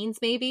teens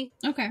maybe.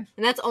 Okay.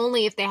 And that's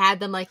only if they had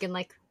them like in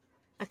like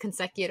a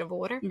consecutive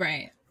order,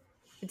 right?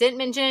 It didn't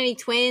mention any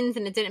twins,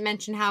 and it didn't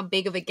mention how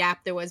big of a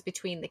gap there was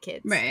between the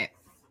kids, right?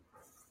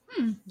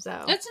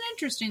 So that's an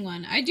interesting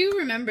one. I do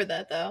remember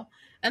that though.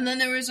 And then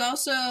there was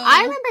also...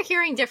 I remember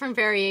hearing different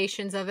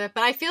variations of it,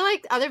 but I feel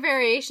like other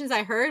variations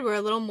I heard were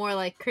a little more,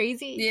 like,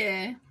 crazy.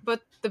 Yeah. But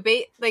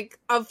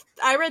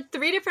I read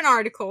 3 different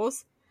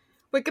articles.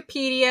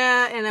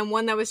 Wikipedia, and then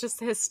one that was just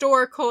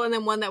historical, and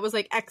then one that was,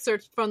 like,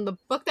 excerpts from the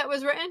book that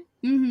was written.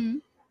 Mm-hmm.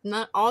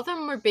 Not all of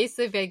them were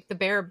basically, like, the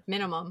bare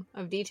minimum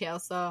of detail,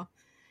 so...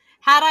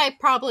 Had I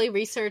probably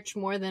researched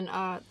more than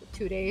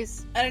 2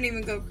 days. I didn't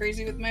even go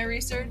crazy with my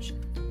research.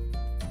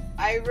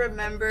 I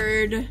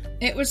remembered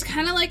it was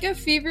kind of like a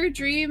fever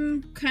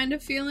dream kind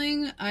of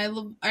feeling. I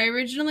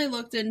originally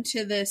looked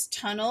into this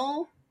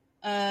tunnel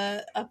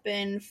up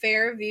in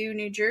Fairview,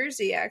 New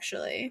Jersey,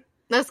 actually.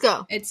 Let's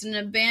go. It's an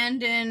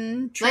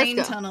abandoned train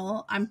Let's go.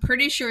 tunnel. I'm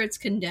pretty sure it's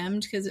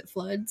condemned because it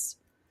floods.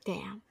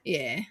 Damn.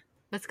 Yeah.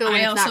 Let's go when I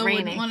it's also not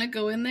wouldn't raining. want to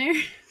go in there.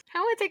 I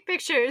want to take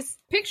pictures.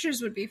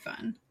 Pictures would be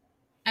fun.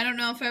 I don't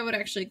know if I would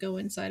actually go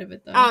inside of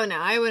it, though. Oh, no.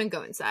 I wouldn't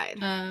go inside.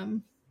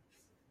 Um,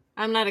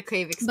 I'm not a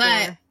cave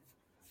explorer.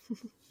 But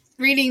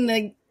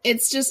reading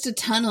it's just a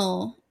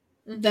tunnel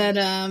that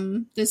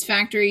this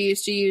factory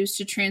used to use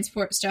to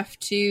transport stuff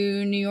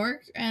to New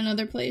York and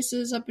other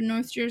places up in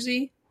North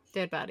Jersey.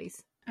 Dead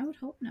bodies. I would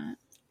hope not.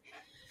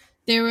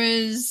 There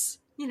was...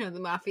 You know the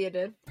mafia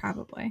did.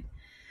 Probably.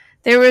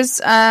 There was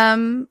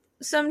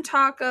some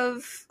talk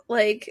of,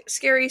 like,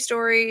 scary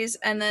stories,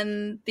 and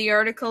then the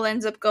article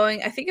ends up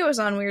going... I think it was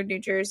on Weird New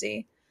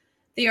Jersey.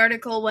 The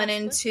article went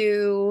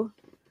into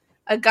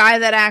a guy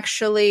that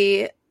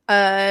actually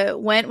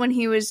went when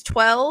he was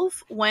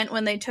 12, went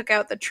when they took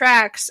out the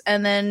tracks,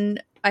 and then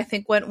I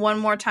think went one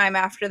more time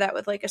after that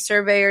with, like, a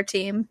surveyor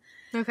team.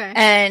 Okay.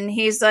 And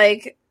he's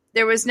like...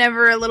 There was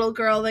never a little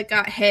girl that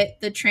got hit.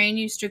 The train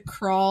used to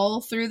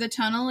crawl through the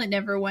tunnel. It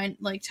never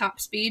went, like, top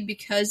speed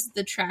because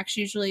the tracks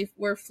usually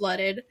were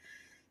flooded.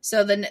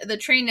 So the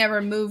train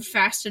never moved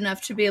fast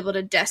enough to be able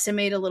to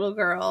decimate a little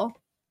girl.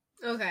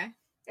 Okay.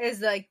 Is,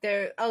 like,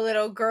 there a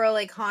little girl,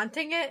 like,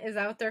 haunting it? Is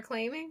that what they're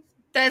claiming?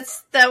 That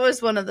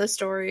was one of the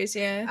stories,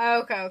 yeah.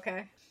 Oh,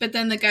 okay. But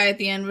then the guy at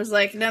the end was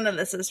like, none of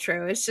this is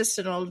true. It's just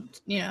an old,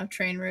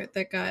 train route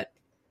that got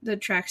the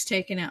tracks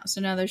taken out.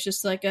 So now there's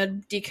just like a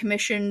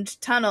decommissioned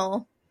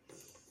tunnel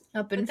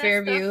up in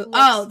Fairview.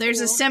 Oh,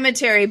 there's a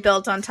cemetery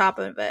built on top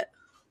of it.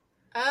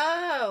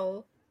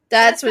 Oh.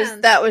 That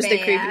was the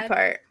creepy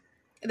part.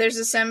 There's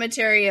a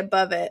cemetery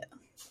above it.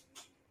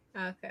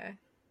 Okay.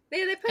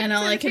 They put and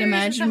all I can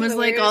imagine was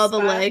like all the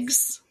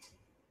legs.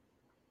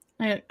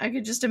 I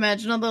could just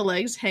imagine all the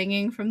legs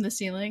hanging from the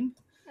ceiling.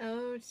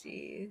 Oh,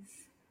 jeez.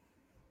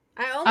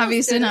 I almost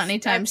obviously did not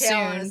anytime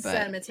soon, but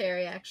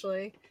cemetery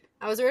actually.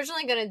 I was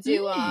originally going to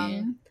do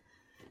a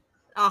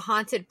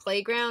haunted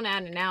playground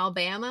out in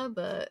Alabama,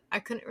 but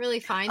I couldn't really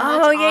find much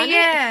on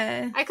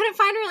it. I couldn't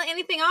find really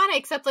anything on it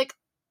except like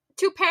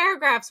 2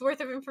 paragraphs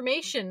worth of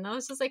information. I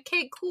was just like,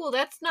 "Okay, cool,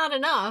 that's not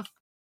enough."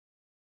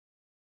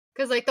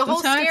 Because like the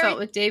whole how I felt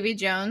with Davy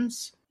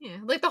Jones. Yeah,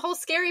 like the whole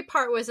scary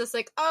part was just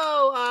like,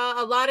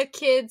 a lot of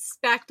kids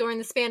back during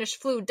the Spanish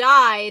flu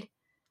died,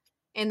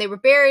 and they were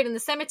buried in the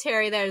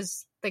cemetery.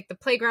 There's like the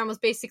playground was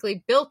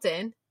basically built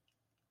in.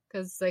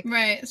 Because, like,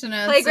 right, so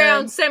now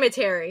playground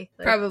cemetery.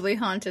 Like, probably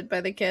haunted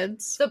by the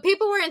kids. So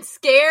people weren't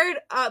scared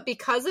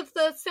because of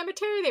the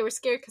cemetery. They were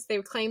scared because they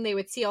would claim they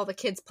would see all the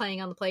kids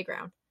playing on the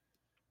playground.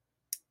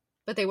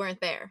 But they weren't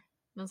there.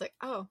 And I was like,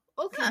 oh,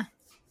 okay. Huh.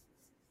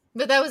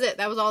 But that was it.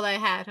 That was all that I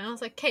had. And I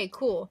was like, okay,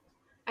 cool.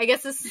 I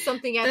guess this is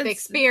something I have to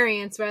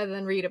experience rather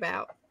than read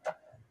about.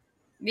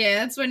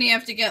 Yeah, that's when you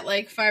have to get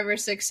like 5 or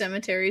 6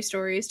 cemetery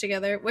stories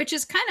together, which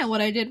is kind of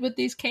what I did with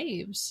these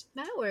caves.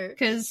 That works.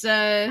 Because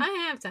I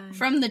have time.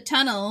 From the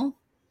tunnel,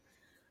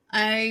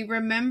 I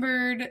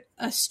remembered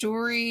a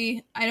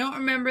story. I don't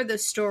remember the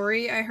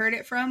story I heard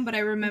it from, but I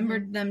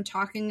remembered them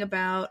talking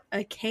about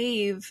a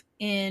cave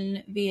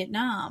in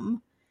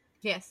Vietnam.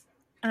 Yes.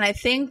 And I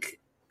think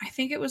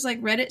it was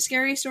like Reddit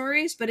scary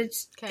stories, but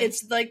it's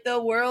like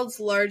the world's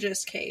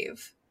largest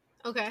cave.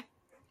 Okay.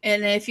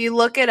 And if you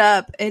look it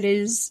up, it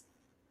is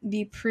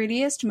the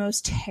prettiest,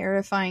 most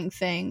terrifying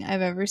thing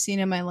I've ever seen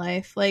in my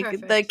life.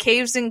 Like the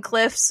Caves and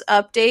Cliffs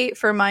update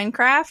for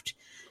Minecraft,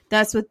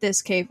 that's what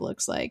this cave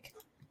looks like.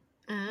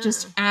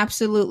 Just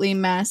absolutely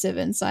massive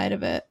inside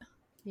of it.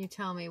 You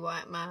tell me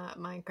what my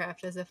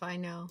Minecraft is if I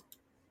know.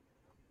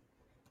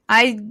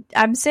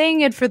 I'm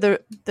saying it for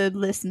the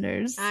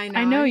listeners.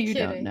 I know you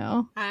don't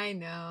know. I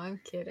know, I'm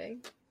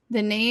kidding.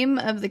 The name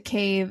of the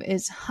cave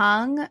is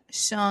Hang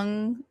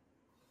Sung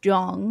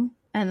Dong.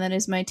 And that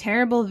is my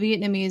terrible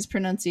Vietnamese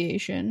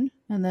pronunciation.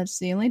 And that's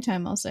the only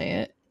time I'll say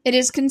it. It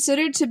is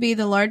considered to be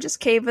the largest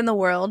cave in the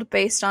world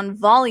based on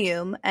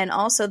volume and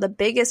also the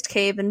biggest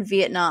cave in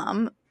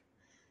Vietnam.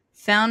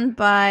 Found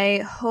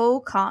by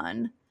Ho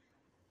Con,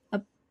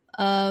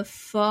 a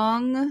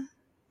Phong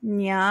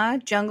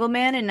Nha jungle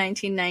man in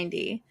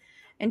 1990.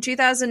 In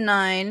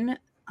 2009,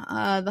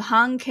 the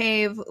Hang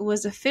Cave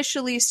was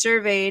officially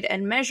surveyed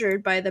and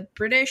measured by the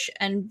British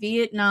and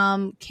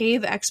Vietnam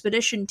Cave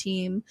Expedition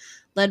Team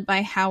led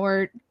by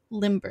Howard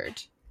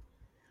Limbert.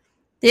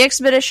 The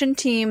expedition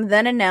team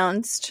then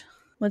announced...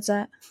 What's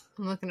that?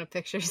 I'm looking at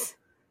pictures.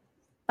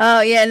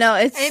 Oh, yeah, no,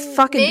 it's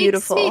fucking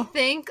beautiful. It makes me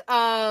think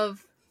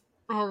of...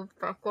 Oh,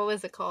 fuck, what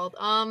was it called?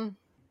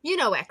 You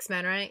know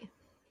X-Men, right?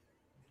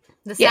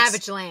 The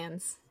Savage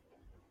Lands.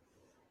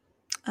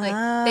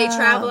 Like, they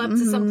travel up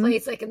to some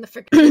place, like, in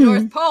the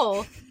North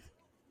Pole.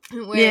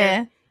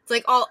 Where it's,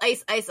 like, all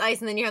ice, ice,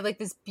 ice, and then you have, like,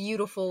 this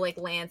beautiful, like,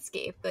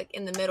 landscape, like,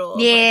 in the middle.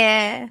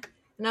 Yeah. Like,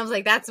 and I was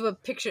like, that's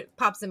what picture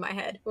pops in my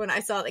head when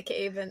I saw the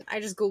cave, and I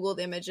just Googled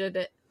imaged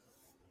it.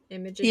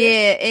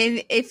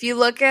 And if you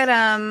look at,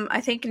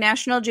 I think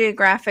National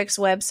Geographic's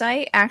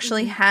website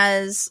actually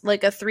has,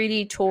 like, a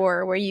 3D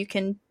tour where you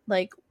can,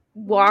 like,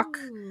 walk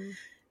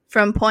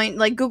from point,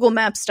 like Google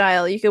Map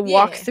style. You could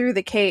walk Yeah. through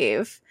the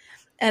cave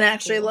and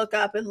actually Cool. look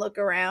up and look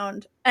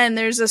around. And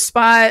there's a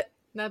spot.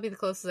 That'll be the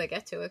closest I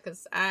get to it,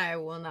 because I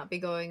will not be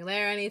going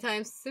there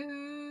anytime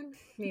soon.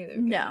 Neither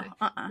can No,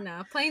 I.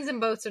 No, planes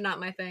and boats are not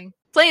my thing.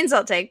 Planes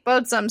I'll take.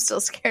 Boats I'm still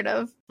scared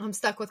of. I'm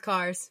stuck with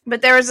cars.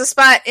 But there was a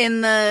spot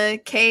in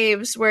the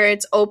caves where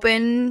it's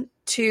open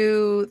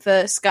to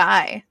the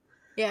sky.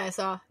 Yeah, I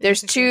saw.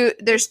 There's two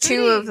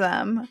pretty. of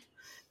them.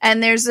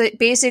 And there's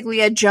basically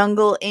a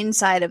jungle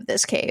inside of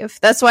this cave.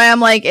 That's why I'm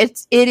like,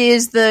 it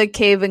is the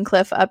cave and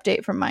cliff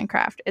update from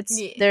Minecraft.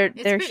 They're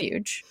pretty.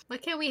 huge. Why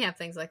can't we have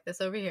things like this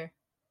over here?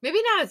 Maybe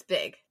not as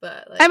big,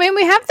 but like, I mean,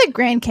 we have the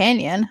Grand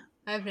Canyon.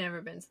 I've never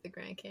been to the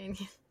Grand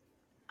Canyon.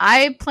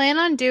 I plan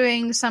on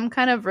doing some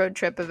kind of road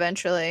trip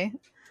eventually.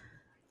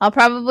 I'll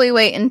probably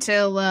wait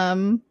until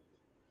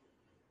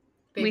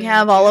we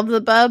have all of the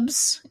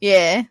bubs.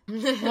 Yeah.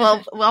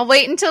 Well, I'll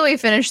wait until we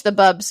finish the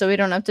bubs so we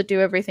don't have to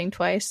do everything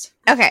twice.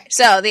 Okay,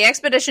 so the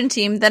expedition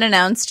team then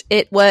announced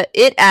it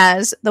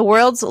as the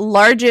world's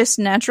largest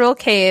natural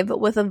cave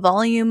with a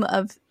volume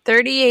of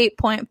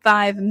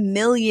 38.5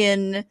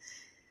 million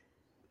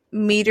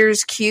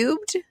meters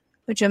cubed,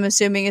 which I'm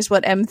assuming is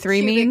what M3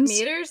 cubic means.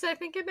 meters, I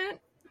think it meant.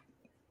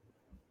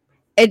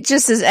 It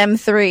just says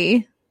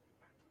M3.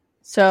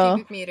 So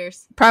Cubic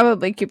meters.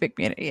 probably cubic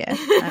meter, yeah.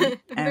 I'm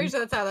pretty sure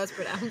that's how that's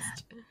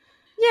pronounced.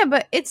 Yeah,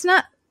 but it's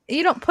not,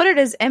 you don't put it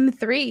as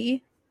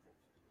M3.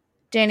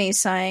 Danny's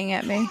sighing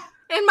at me.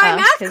 In my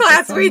math 'cause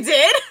class, this we one-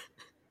 did.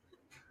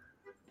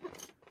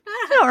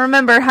 I don't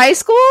remember high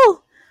school.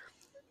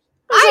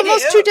 It was I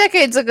almost do. 2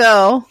 decades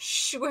ago.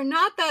 Shh, we're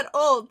not that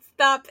old.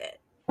 Stop it.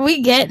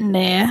 We getting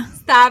there.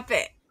 Stop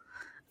it.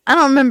 I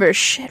don't remember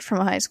shit from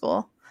high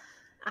school.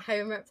 I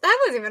remember that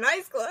wasn't even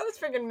high school. That was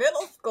freaking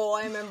middle school.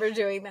 I remember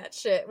doing that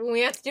shit when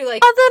we had to do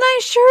like Oh, then I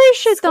sure as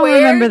shit don't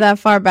Squared? remember that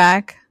far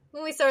back.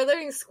 when we started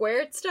learning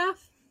squared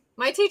stuff.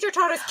 My teacher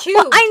taught us cube.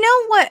 Well,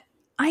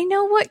 I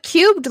know what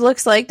cubed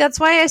looks like. That's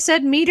why I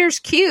said meters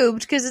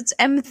cubed, because it's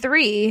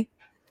M3.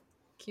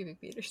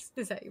 Cubic meters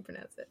is how you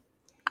pronounce it.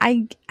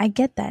 I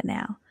get that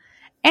now.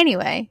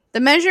 Anyway,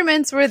 the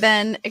measurements were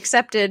then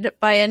accepted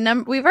by a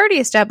number. We've already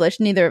established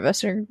neither of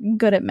us are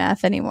good at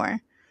math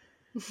anymore.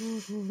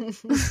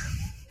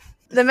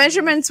 The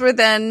measurements were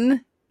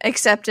then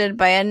accepted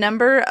by a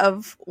number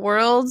of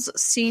world's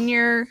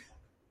senior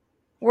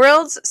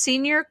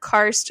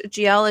karst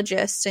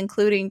geologists,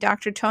 including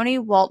Dr. Tony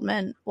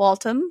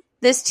Waltham.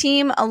 This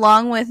team,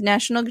 along with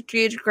National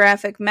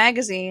Geographic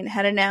magazine,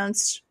 had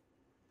announced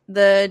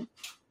the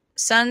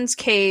Sun's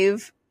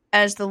Cave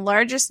as the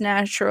largest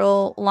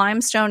natural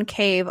limestone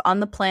cave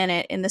on the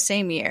planet in the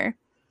same year.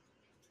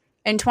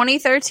 In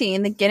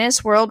 2013, the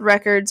Guinness World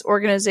Records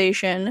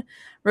organization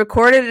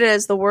recorded it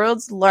as the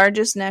world's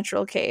largest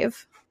natural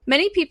cave.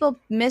 Many people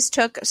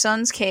mistook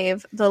Sun's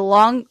Cave, the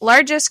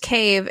largest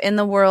cave in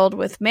the world,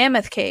 with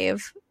Mammoth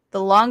Cave,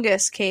 the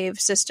longest cave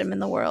system in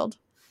the world.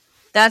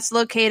 That's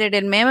located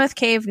in Mammoth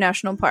Cave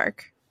National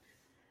Park,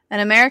 an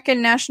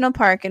American national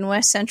park in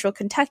west central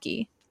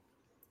Kentucky.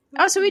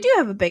 Oh, so we do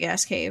have a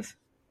big-ass cave.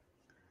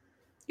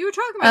 You were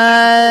talking about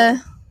that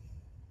before.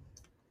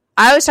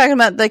 I was talking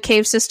about the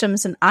cave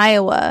systems in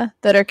Iowa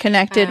that are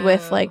connected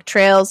with, Oh. like,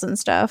 trails and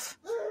stuff.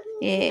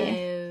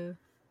 Yeah.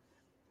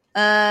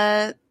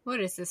 What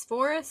is this,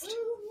 forest?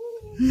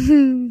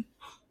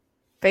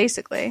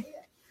 Basically.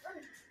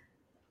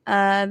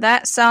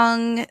 That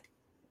song,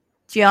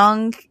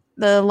 Jeong,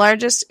 the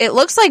largest, it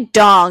looks like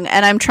Dong,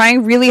 and I'm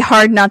trying really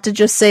hard not to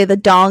just say the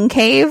Dong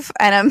Cave,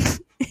 and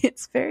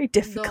it's very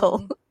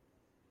difficult. Dong.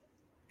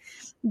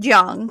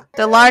 Jeong,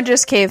 the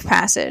largest cave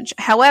passage.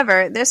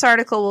 However, this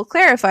article will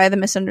clarify the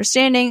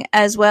misunderstanding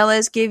as well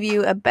as give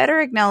you a better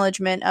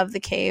acknowledgement of the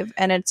cave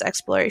and its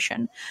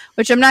exploration,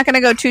 which I'm not going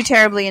to go too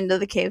terribly into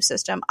the cave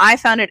system. I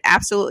found it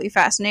absolutely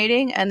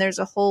fascinating, and there's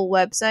a whole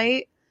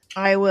website.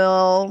 I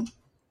will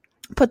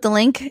put the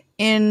link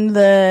in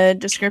the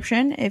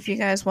description if you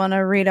guys want to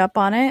read up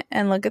on it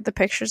and look at the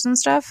pictures and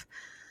stuff.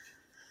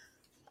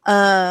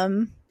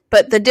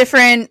 But the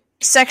different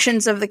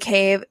sections of the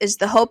cave is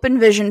the Hope and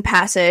Vision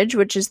Passage,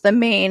 which is the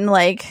main,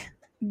 like,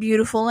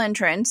 beautiful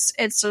entrance.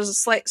 It's a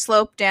slight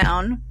slope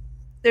down.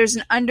 There's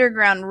an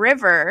underground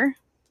river,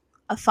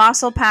 a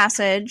fossil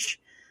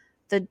passage,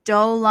 the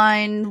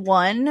Doline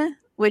 1,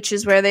 which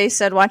is where they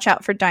said watch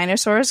out for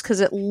dinosaurs because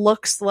it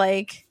looks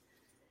like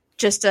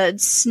just a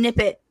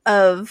snippet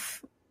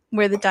of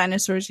where the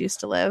dinosaurs used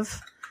to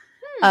live.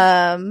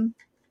 Doline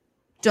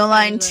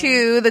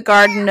 2, the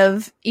Garden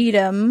of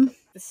Eden.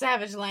 The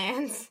Savage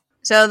Lands.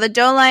 So the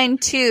Doline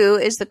 2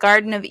 is the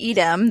Garden of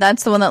Eden.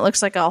 That's the one that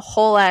looks like a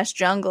whole-ass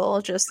jungle,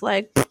 just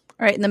like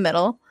right in the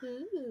middle.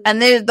 Ooh.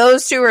 And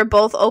those two are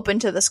both open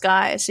to the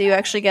sky, so you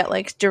actually get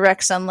like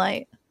direct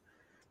sunlight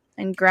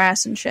and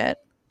grass and shit.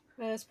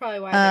 That's probably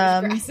why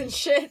there's grass and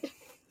shit.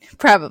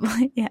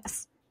 Probably,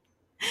 yes.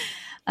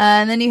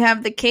 And then you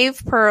have the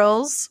Cave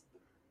Pearls,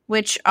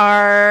 which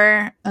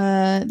are,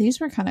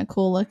 these were kind of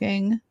cool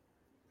looking.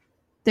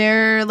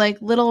 They're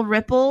like little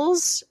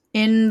ripples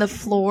in the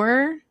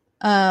floor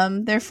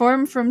They're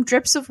formed from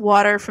drips of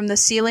water from the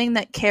ceiling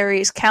that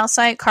carries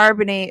calcite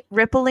carbonate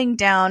rippling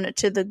down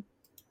to the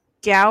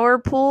Gower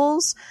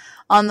pools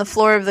on the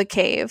floor of the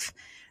cave.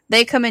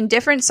 They come in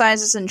different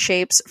sizes and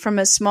shapes, from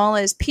as small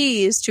as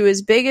peas to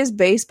as big as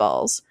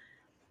baseballs.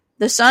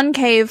 The Sun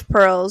Cave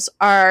pearls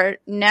are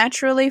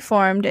naturally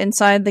formed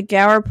inside the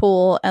Gower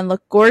pool and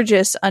look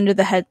gorgeous under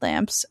the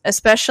headlamps,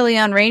 especially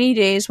on rainy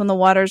days when the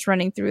water's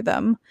running through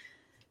them.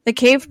 The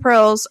cave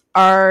pearls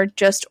are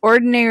just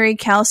ordinary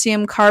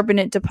calcium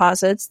carbonate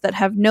deposits that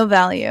have no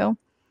value.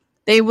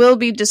 They will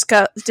be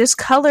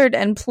discolored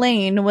and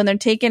plain when they're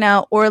taken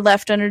out or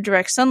left under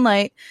direct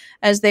sunlight,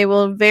 as they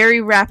will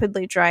very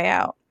rapidly dry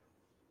out.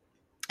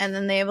 And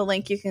then they have a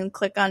link you can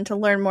click on to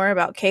learn more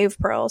about cave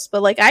pearls.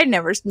 But, like, I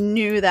never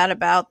knew that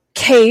about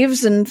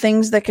caves and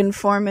things that can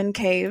form in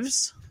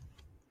caves.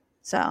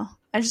 So,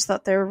 I just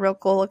thought they were real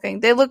cool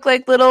looking. They look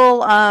like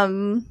little,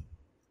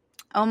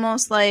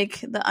 almost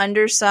like the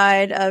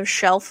underside of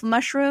shelf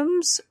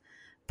mushrooms,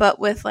 but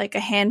with, like, a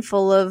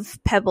handful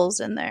of pebbles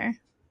in there.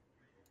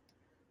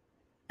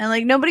 And,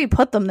 like, nobody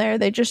put them there.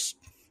 They just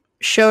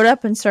showed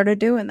up and started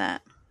doing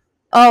that.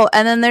 Oh,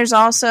 and then there's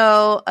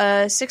also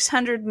a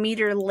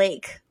 600-meter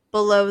lake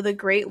below the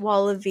Great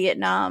Wall of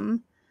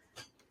Vietnam.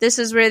 This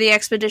is where the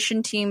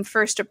expedition team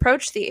first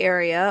approached the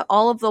area.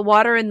 All of the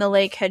water in the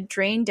lake had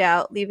drained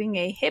out, leaving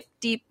a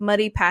hip-deep,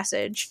 muddy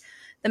passage.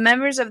 The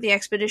members of the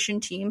expedition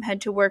team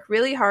had to work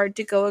really hard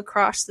to go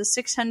across the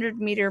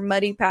 600-meter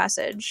muddy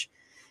passage.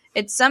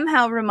 It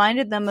somehow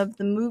reminded them of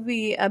the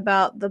movie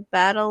about the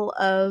Battle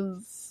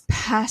of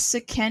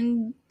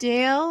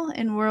Passchendaele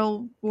in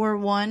World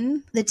War I.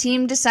 The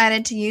team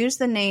decided to use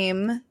the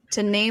name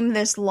to name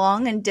this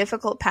long and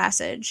difficult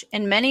passage.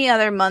 In many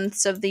other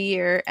months of the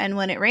year, and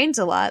when it rains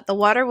a lot, the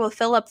water will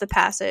fill up the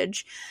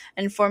passage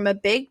and form a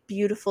big,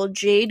 beautiful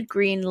jade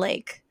green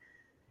lake.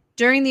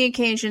 During the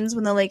occasions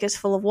when the lake is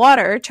full of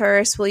water,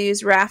 tourists will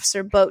use rafts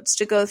or boats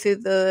to go through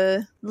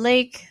the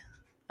lake.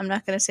 I'm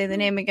not going to say the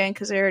name again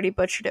because I already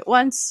butchered it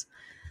once.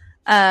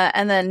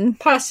 And then...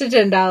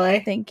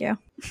 Passchendaele. Thank you.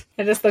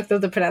 I just looked up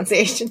the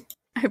pronunciation.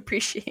 I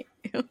appreciate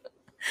you.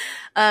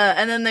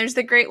 And then there's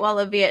the Great Wall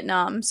of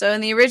Vietnam. So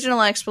in the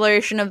original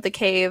exploration of the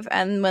cave,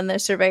 and when the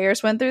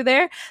surveyors went through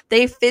there,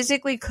 they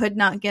physically could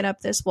not get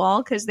up this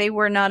wall because they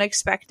were not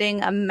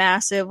expecting a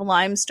massive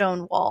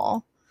limestone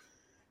wall.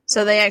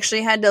 So they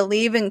actually had to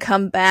leave and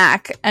come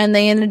back, and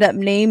they ended up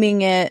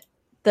naming it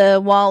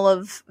the Wall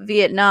of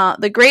Vietnam,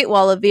 the Great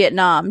Wall of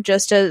Vietnam,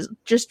 just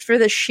for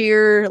the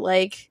sheer,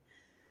 like,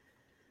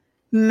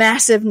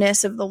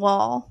 massiveness of the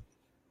wall.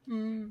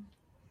 Mm.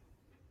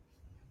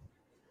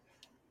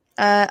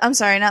 I'm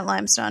sorry, not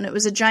limestone. It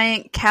was a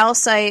giant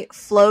calcite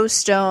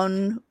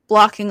flowstone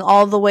blocking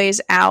all the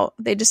ways out.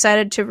 They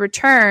decided to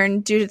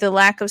return due to the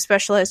lack of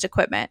specialized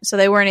equipment, so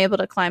they weren't able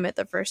to climb it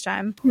the first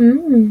time.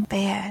 Mm. But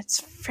yeah, it's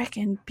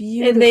freaking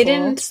beautiful. And they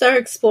didn't start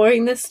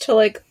exploring this till,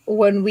 like,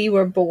 when we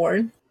were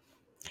born.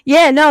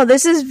 Yeah, no,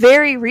 this is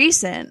very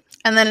recent.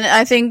 And then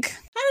I think... How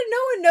did no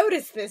one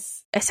notice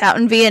this? It's out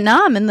in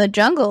Vietnam, in the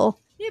jungle.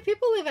 Yeah,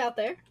 people live out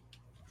there.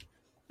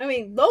 I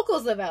mean,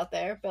 locals live out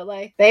there, but,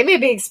 like, they may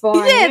be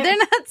exploring Yeah, it. they're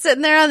not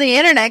sitting there on the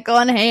internet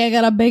going, hey, I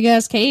got a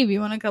big-ass cave. You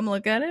want to come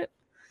look at it?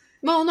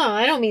 Well, no,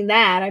 I don't mean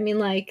that. I mean,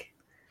 like,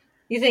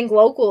 you think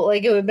local,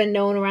 like, it would have been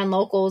known around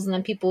locals, and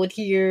then people would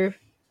hear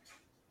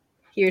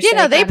You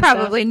know, they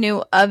probably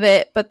knew of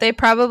it, but they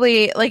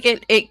probably, like,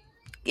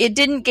 it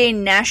didn't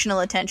gain national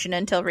attention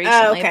until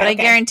recently. But I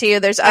guarantee you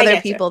there's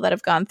other people that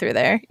have gone through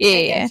there.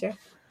 Yeah.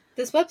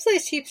 This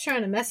website keeps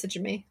trying to message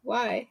me.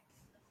 Why?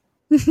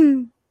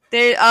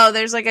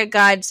 There's like a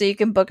guide so you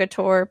can book a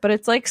tour, but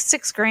it's like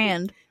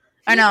 $6,000.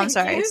 Or no, I'm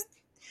sorry. It's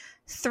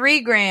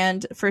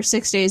 $3,000 for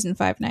 6 days and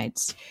 5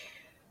 nights.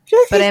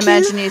 But I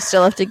imagine you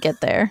still have to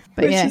get there.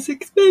 But which is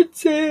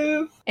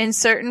expensive. In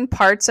certain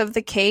parts of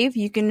the cave,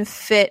 you can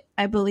fit,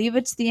 I believe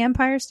it's the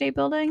Empire State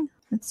Building.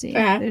 Let's see.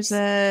 Perhaps.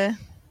 I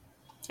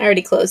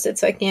already closed it,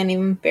 so I can't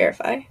even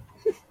verify.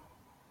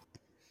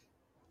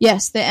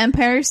 Yes, the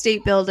Empire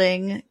State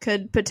Building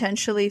could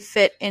potentially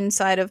fit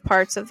inside of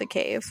parts of the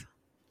cave.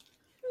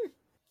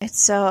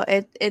 It's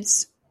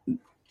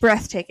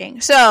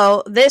breathtaking.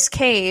 So this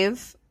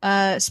cave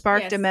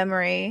sparked a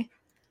memory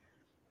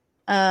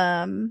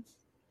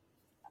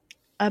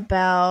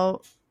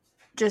about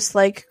just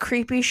like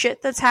creepy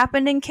shit that's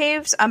happened in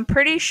caves. I'm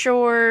pretty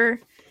sure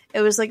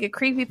it was like a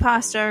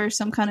creepypasta or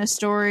some kind of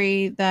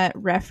story that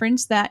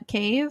referenced that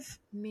cave.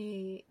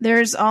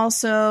 There's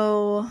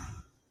also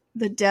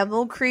the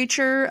devil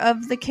creature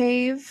of the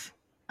cave.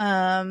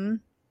 A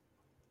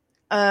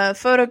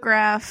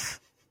photograph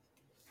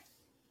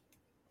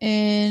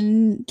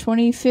in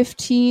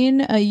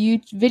 2015,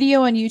 a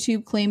video on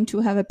YouTube claimed to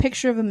have a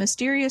picture of a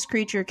mysterious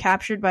creature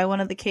captured by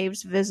one of the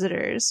cave's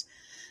visitors.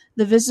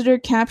 The visitor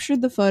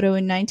captured the photo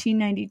in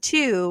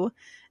 1992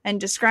 and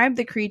described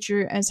the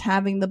creature as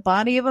having the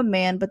body of a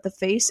man but the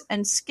face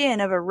and skin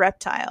of a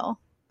reptile.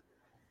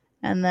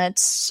 And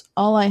that's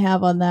all I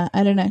have on that.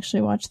 I didn't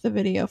actually watch the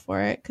video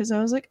for it because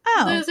I was like,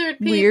 oh,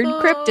 weird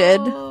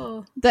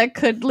cryptid that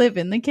could live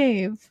in the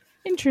cave.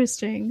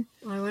 Interesting.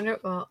 I wonder.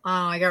 Well,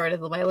 I got rid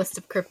of my list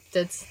of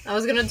cryptids. I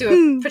was gonna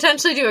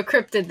potentially do a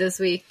cryptid this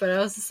week, but I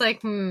was just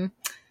like,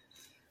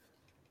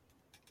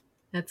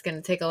 that's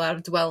gonna take a lot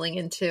of dwelling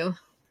into,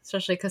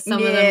 especially because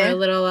some of them are a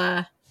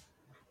little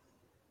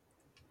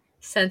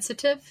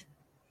sensitive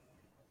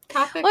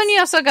topics. Well, and you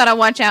also gotta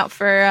watch out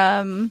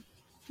for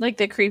like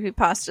the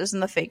creepypastas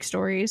and the fake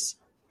stories.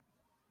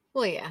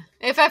 Well, yeah.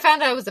 If I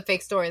found out it was a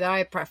fake story, though,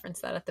 I preference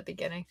that at the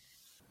beginning.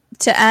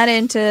 To add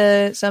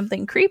into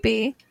something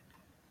creepy,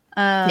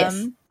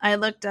 Yes. I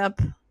looked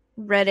up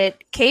Reddit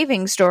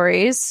caving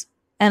stories,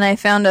 and I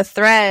found a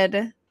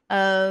thread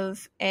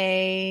of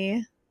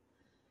he's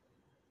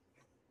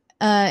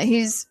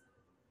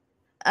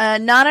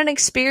not an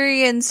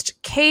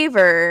experienced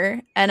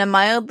caver and a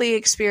mildly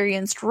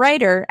experienced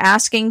writer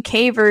asking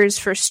cavers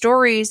for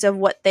stories of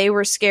what they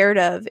were scared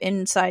of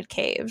inside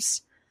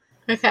caves.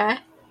 Okay.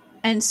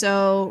 And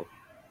so,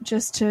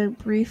 just to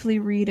briefly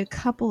read a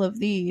couple of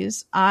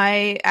these,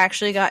 I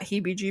actually got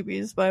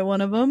heebie-jeebies by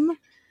one of them.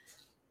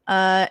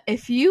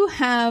 If you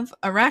have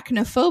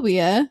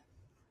arachnophobia,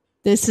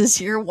 this is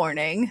your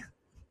warning.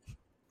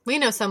 We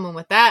know someone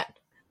with that.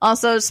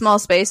 Also, small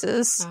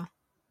spaces. Oh.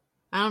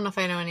 I don't know if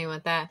I know anyone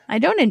with that. I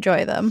don't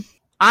enjoy them.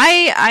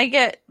 I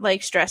get,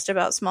 like, stressed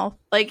about small...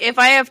 Like, if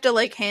I have to,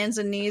 like, hands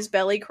and knees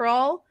belly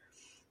crawl,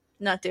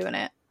 not doing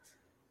it.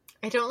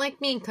 I don't like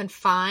being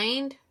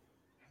confined,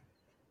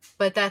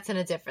 but that's in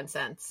a different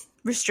sense.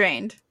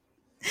 Restrained.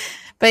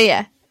 But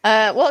yeah.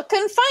 Well,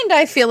 confined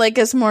I feel like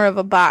is more of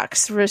a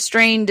box.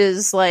 Restrained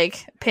is,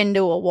 like, pinned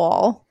to a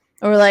wall.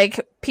 Or,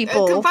 like,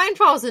 people... Confined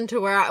falls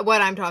into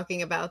what I'm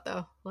talking about,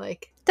 though.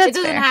 Like, That's it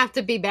doesn't fair. have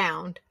to be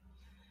bound.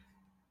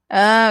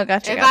 Oh,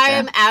 gotcha, If gotcha. I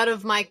am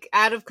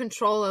out of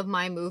control of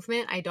my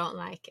movement, I don't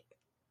like it.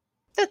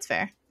 That's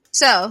fair.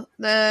 So,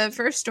 the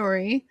first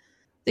story,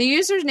 the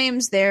user's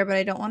name's there, but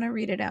I don't want to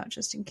read it out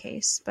just in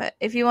case. But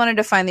if you wanted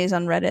to find these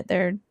on Reddit,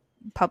 they're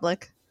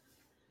public.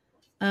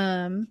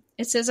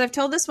 It says, I've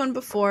told this one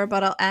before,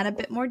 but I'll add a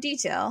bit more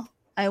detail.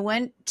 I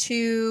went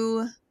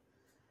to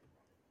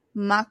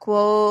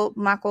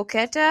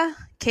Maquoketa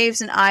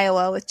Caves in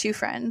Iowa with 2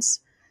 friends.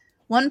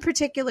 One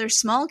particular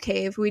small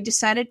cave we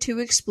decided to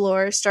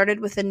explore started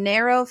with a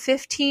narrow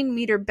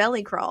 15-meter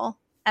belly crawl.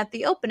 At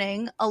the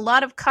opening, a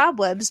lot of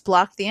cobwebs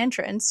blocked the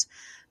entrance,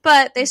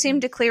 but they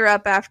seemed to clear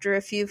up after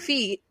a few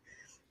feet.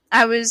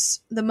 I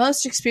was the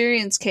most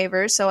experienced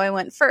caver, so I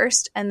went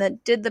first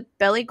and did the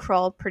belly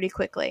crawl pretty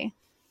quickly.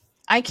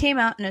 I came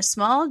out in a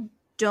small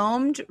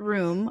domed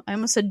room. I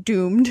almost said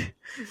doomed.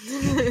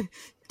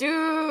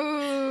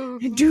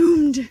 Dude.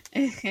 Doomed.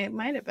 It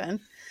might have been.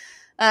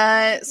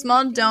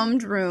 Small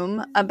domed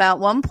room, about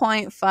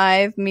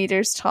 1.5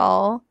 meters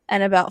tall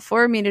and about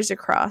 4 meters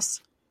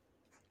across.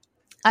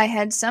 I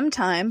had some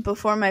time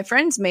before my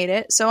friends made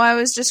it, so I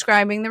was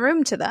describing the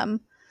room to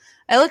them.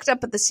 I looked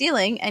up at the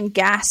ceiling and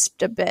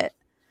gasped a bit.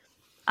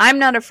 I'm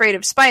not afraid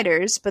of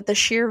spiders, but the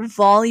sheer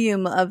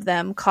volume of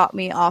them caught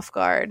me off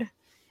guard.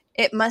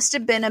 It must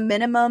have been a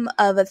minimum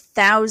of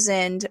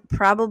 1,000,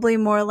 probably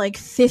more like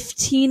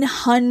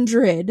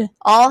 1,500,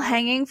 all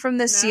hanging from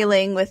the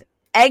ceiling with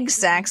egg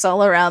sacs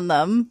all around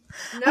them.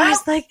 No. I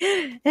was like,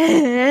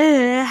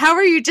 how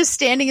are you just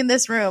standing in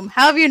this room?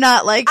 How have you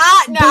not, like,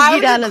 No, I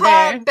boogied out would of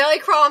there? belly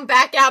crawl and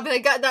back out, but I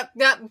got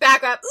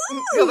back up,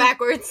 go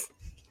backwards.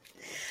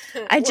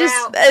 I just,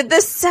 Wow.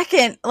 the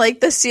second,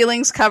 like, the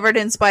ceiling's covered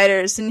in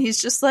spiders, and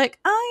he's just like,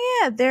 oh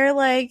yeah, they're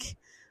like,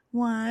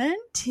 1,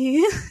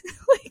 2,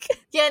 like...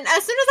 Yeah, and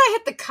as soon as I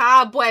hit the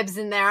cobwebs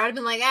in there, I'd have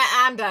been like,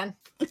 I'm done.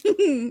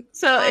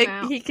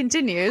 So he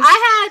continues.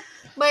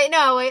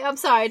 I'm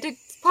sorry, to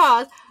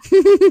pause.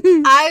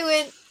 I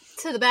went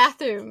to the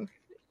bathroom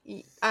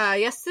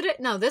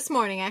this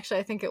morning,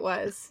 actually, I think it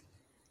was.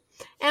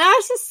 And I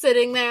was just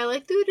sitting there,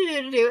 like, do,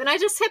 and I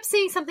just kept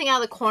seeing something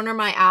out of the corner of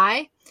my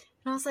eye.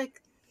 And I was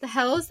like, the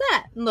hell is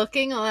that? And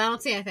looking, I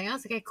don't see anything. I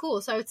was like, okay,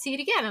 cool. So I would see it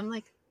again. I'm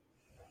like,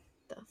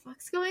 the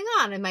fuck's going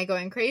on? Am I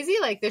going crazy?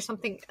 Like, there's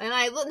something. And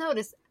I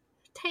noticed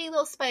a tiny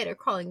little spider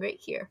crawling right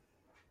here,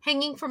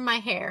 hanging from my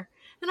hair.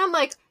 And I'm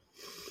like,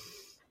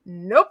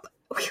 nope.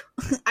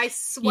 I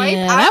swiped.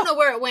 Yeah. I don't know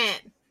where it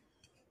went.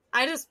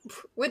 I just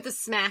went to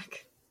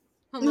smack.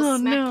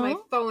 Almost smacked my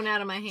phone out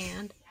of my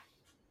hand.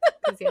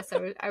 Because, yes,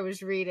 I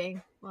was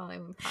reading while I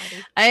went potty.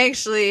 I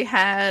actually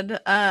had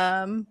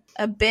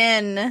a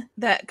bin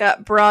that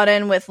got brought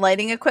in with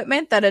lighting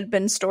equipment that had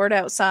been stored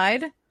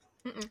outside.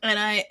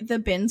 And the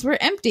bins were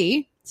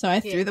empty, so I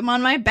threw them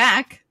on my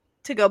back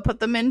to go put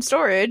them in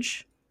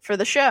storage for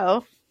the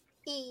show.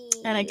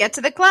 And I get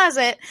to the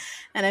closet,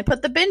 and I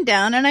put the bin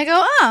down, and I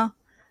go, oh,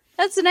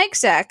 that's an egg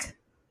sack.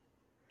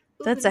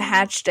 That's a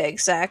hatched egg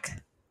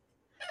sack.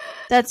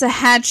 That's a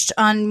hatched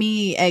on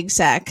me egg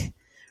sack.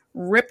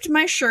 Ripped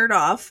my shirt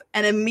off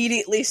and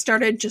immediately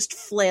started just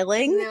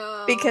flailing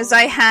because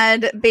I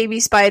had baby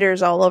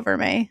spiders all over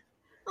me.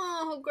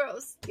 Oh,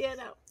 gross. Yeah,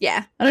 no.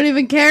 Yeah. I don't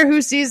even care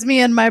who sees me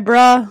in my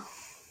bra.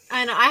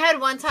 I know. I had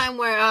one time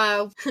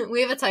where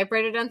we have a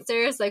typewriter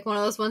downstairs, like one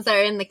of those ones that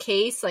are in the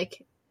case,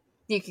 like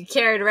you could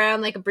carry it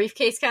around like a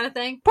briefcase kind of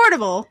thing.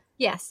 Portable.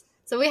 Yes.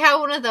 So we had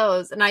one of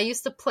those, and I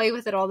used to play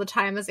with it all the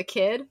time as a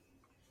kid.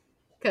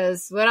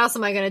 Because what else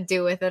am I going to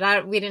do with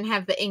it? We didn't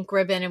have the ink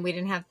ribbon, and we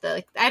didn't have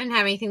I didn't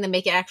have anything to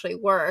make it actually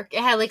work.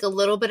 It had like a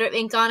little bit of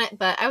ink on it,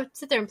 but I would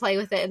sit there and play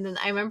with it. And then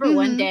I remember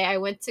one day I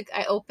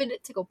opened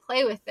it to go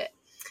play with it.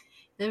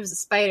 And there was a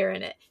spider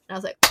in it. And I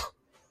was like,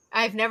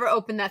 I've never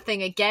opened that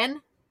thing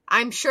again.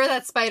 I'm sure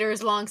that spider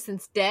is long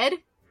since dead,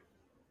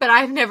 but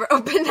I've never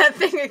opened that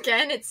thing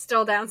again. It's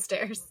still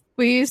downstairs.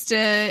 We used to,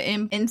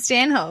 in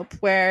Stanhope,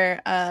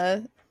 where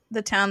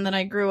the town that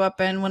I grew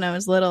up in when I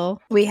was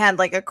little, we had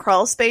like a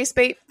crawl space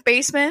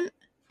basement.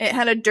 It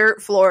had a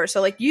dirt floor,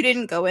 so like you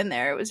didn't go in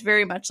there. It was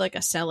very much like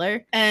a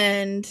cellar,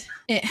 and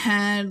it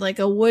had like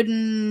a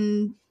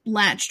wooden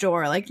latch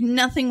door. Like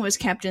nothing was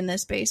kept in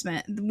this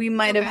basement. We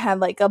might have had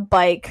like a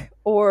bike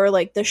or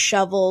like the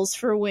shovels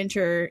for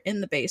winter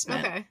in the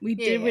basement. Okay.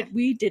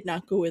 We did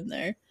not go in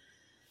there.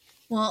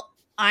 Well,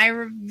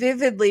 I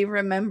vividly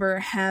remember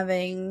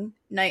having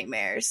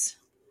nightmares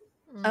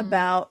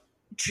about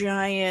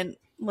giant,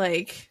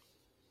 like,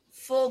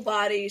 full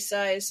body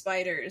size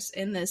spiders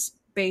in this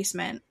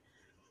basement.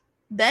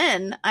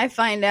 Then I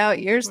find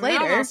out years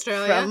later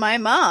from my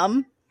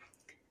mom,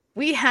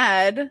 we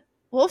had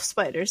wolf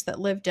spiders that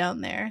lived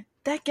down there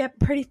that get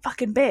pretty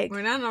fucking big.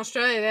 We're not in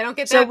Australia. They don't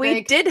get that big. So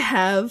we did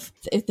have,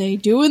 if they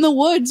do in the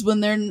woods when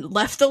they're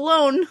left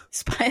alone,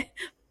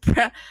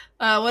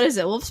 what is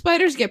it? Wolf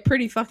spiders get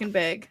pretty fucking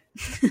big.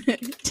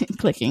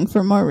 Clicking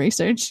for more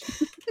research.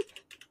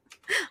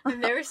 I've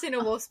never seen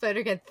a wolf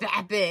spider get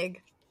that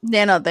big.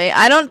 Yeah, no,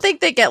 I don't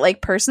think they get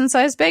like person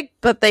size big,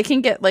 but they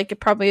can get like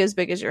probably as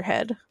big as your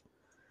head.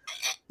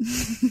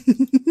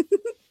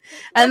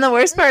 And the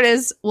worst part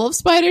is wolf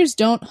spiders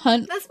don't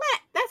hunt.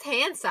 That's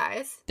hand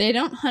size. They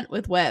don't hunt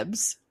with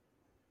webs.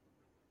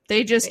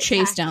 They just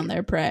chase down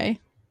their prey.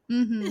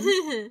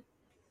 Mm-hmm.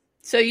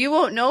 So you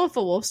won't know if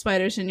a wolf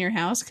spider's in your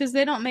house because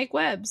they don't make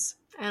webs.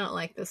 I don't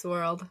like this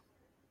world.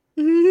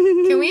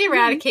 Can we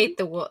eradicate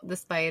the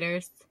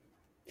spiders?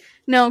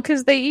 No,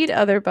 because they eat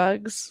other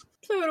bugs.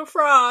 Little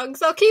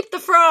frogs. I'll keep the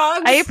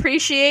frogs. I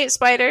appreciate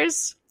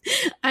spiders.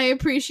 I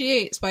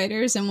appreciate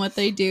spiders and what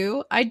they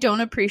do. I don't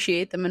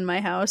appreciate them in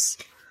my house.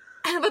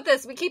 How about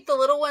this? We keep the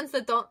little ones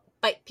that don't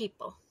bite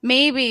people.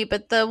 Maybe,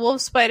 but the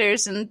wolf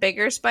spiders and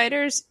bigger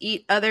spiders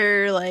eat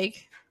other,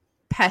 like,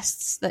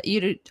 pests that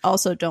you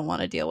also don't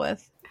want to deal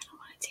with. I don't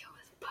want to deal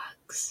with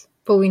bugs.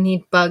 But we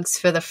need bugs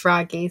for the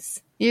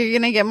froggies. You're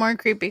going to get more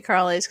creepy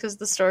crawlies because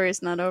the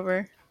story's not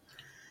over.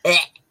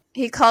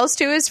 He calls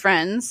to his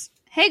friends.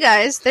 Hey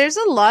guys, there's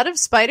a lot of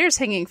spiders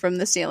hanging from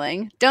the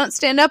ceiling. Don't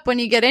stand up when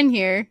you get in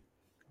here.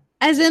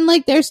 As in,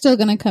 like, they're still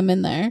gonna come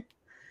in there.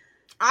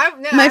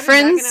 My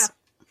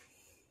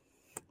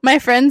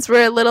friends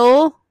were a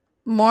little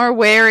more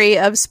wary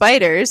of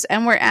spiders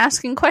and were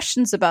asking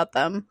questions about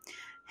them.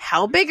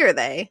 How big are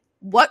they?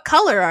 What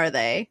color are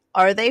they?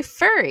 Are they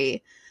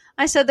furry?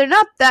 I said they're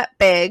not that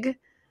big.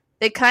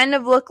 They kind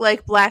of look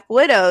like black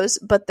widows,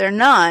 but they're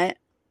not.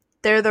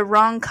 They're the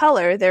wrong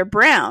color. They're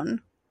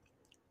brown.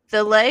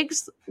 The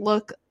legs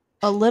look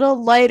a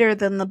little lighter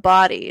than the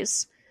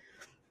bodies.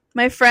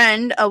 My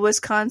friend, a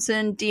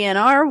Wisconsin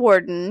DNR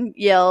warden,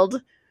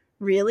 yelled,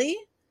 "Really?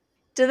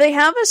 Do they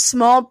have a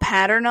small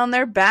pattern on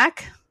their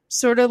back?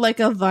 Sort of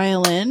like a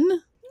violin?"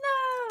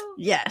 No.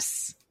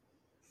 Yes.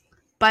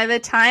 By the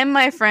time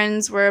my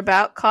friends were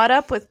about caught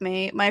up with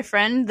me, my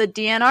friend, the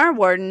DNR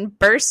warden,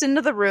 burst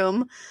into the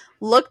room,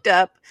 looked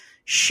up,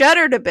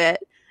 shuddered a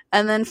bit,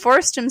 and then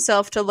forced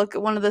himself to look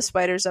at one of the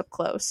spiders up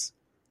close.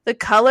 The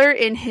color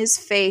in his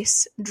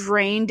face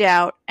drained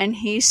out, and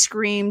he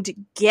screamed,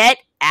 "Get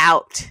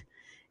out!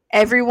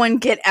 Everyone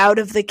get out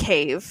of the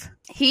cave."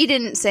 He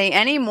didn't say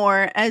any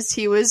more as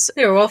he was...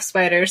 They were wolf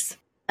spiders.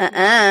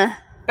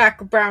 Back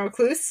with brown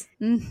recluse.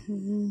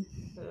 Mm-hmm.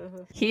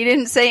 He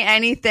didn't say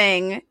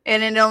anything,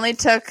 and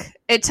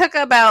it took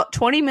about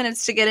 20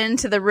 minutes to get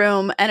into the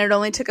room, and it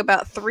only took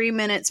about 3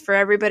 minutes for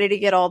everybody to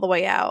get all the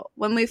way out.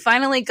 When we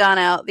finally got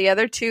out, the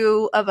other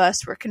two of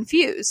us were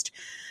confused.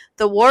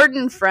 The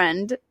warden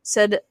friend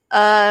said,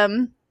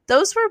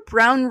 those were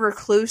brown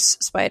recluse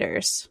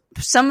spiders.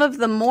 Some of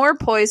the more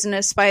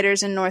poisonous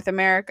spiders in North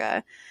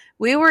America.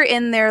 We were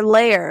in their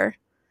lair.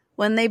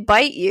 When they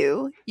bite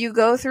you, you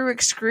go through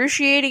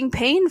excruciating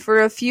pain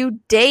for a few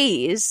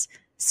days,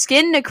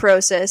 skin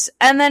necrosis,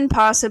 and then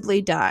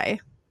possibly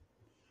die.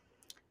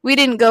 We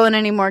didn't go in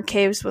any more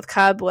caves with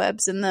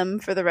cobwebs in them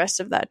for the rest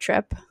of that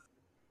trip.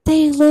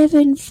 They live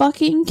in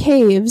fucking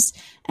caves,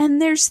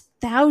 and there's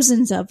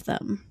thousands of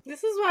them.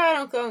 This is why I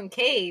don't go in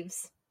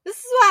caves. This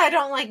is why I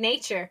don't like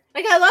nature.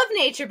 Like, I love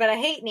nature, but I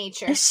hate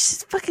nature. It's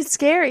just fucking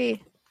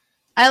scary.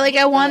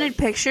 I wanted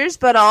pictures,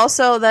 but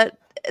also that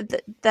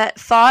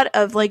thought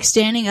of, like,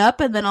 standing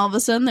up and then all of a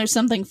sudden there's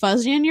something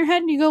fuzzy in your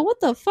head and you go, what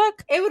the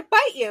fuck? It would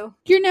bite you.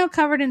 You're now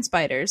covered in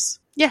spiders.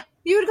 Yeah.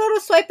 You would go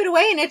to swipe it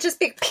away and it'd just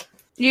be...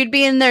 You'd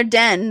be in their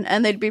den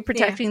and they'd be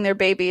protecting their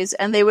babies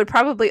and they would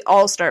probably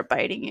all start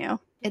biting you.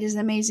 It is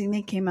amazing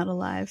they came out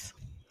alive.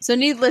 So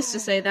needless to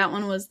say, that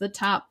one was the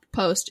top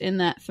post in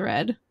that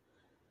thread.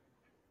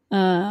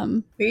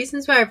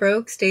 Reasons why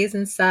Rogue stays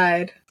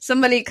inside.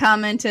 Somebody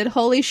commented,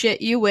 "Holy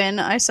shit, you win.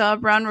 I saw a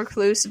brown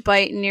recluse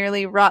bite and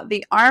nearly rot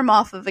the arm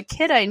off of a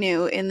kid I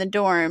knew in the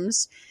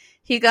dorms.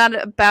 He got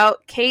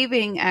about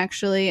caving,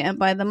 actually, and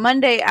by the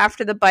Monday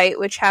after the bite,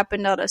 which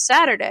happened on a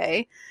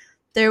Saturday,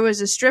 there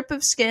was a strip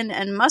of skin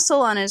and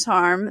muscle on his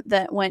arm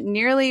that went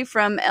nearly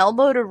from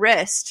elbow to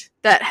wrist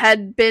that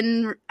had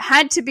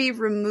to be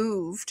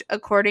removed.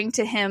 According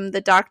to him,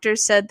 the doctor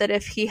said that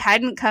if he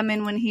hadn't come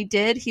in when he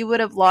did, he would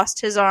have lost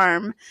his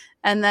arm,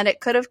 and that it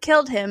could have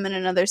killed him in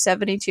another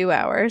 72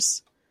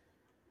 hours.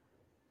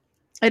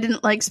 I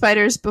didn't like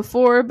spiders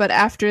before, but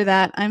after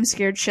that, I'm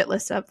scared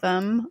shitless of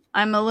them.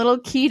 I'm a little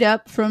keyed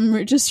up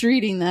from just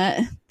reading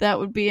that. That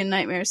would be a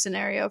nightmare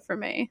scenario for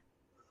me."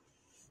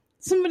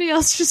 Somebody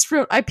else just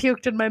wrote, "I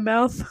puked in my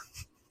mouth."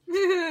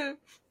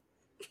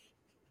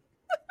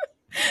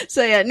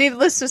 So yeah,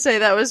 needless to say,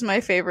 that was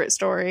my favorite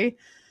story.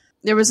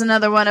 There was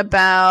another one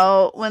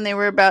about when they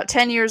were about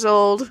 10 years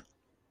old.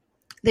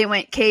 They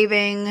went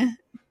caving.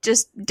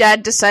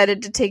 Dad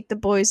decided to take the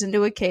boys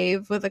into a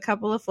cave with a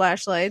couple of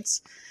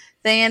flashlights.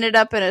 They ended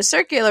up in a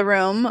circular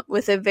room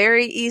with a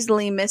very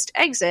easily missed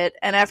exit,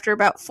 and after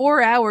about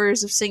 4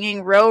 hours of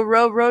singing "Row,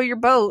 row, row your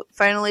boat,"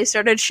 finally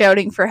started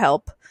shouting for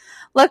help.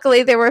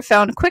 Luckily, they were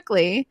found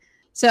quickly.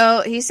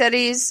 So he said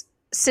he's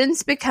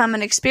since become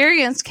an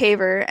experienced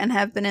caver and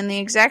have been in the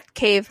exact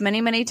cave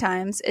many, many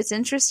times. It's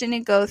interesting to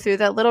go through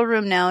that little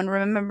room now and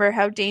remember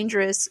how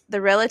dangerous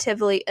the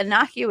relatively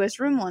innocuous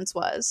room once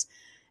was.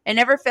 It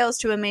never fails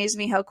to amaze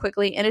me how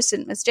quickly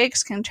innocent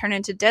mistakes can turn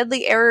into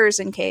deadly errors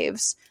in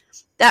caves.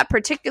 That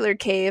particular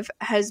cave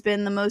has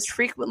been the most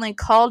frequently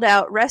called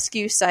out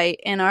rescue site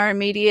in our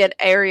immediate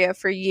area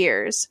for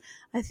years.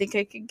 I think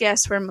I could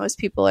guess where most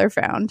people are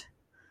found.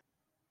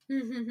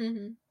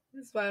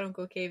 That's why I don't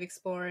go cave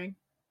exploring.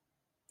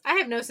 I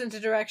have no sense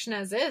of direction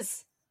as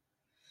is.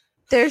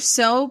 They're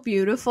so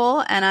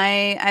beautiful, and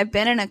I've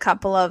been in a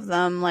couple of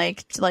them,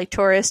 like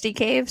touristy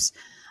caves.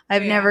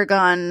 I've never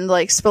gone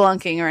like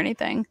spelunking or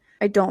anything.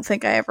 I don't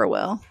think I ever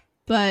will.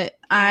 But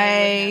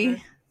I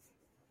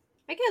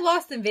get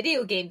lost in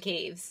video game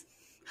caves.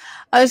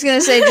 I was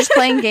gonna say, just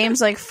playing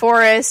games like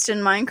Forest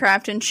and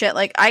Minecraft and shit,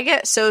 like I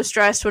get so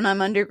stressed when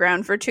I'm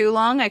underground for too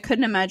long. I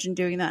couldn't imagine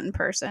doing that in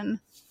person.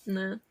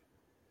 No.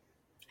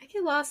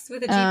 Get lost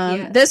with a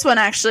GPS.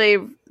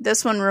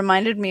 This one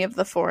reminded me of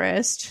the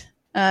Forest.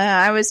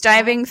 I was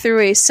diving through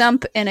a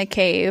sump in a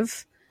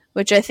cave,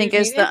 which I think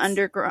is the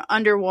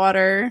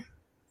underwater.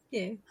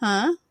 Yeah.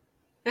 Huh?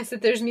 I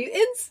said there's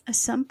mutants? A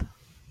sump?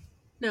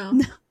 No.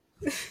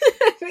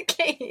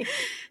 Okay.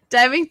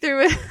 Diving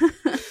through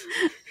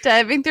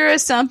a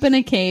sump in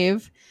a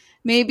cave,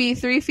 maybe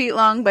 3 feet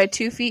long by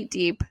 2 feet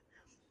deep.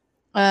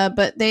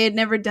 But they had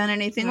never done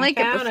anything like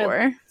it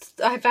before.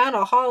 I found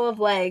a hall of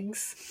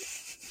legs.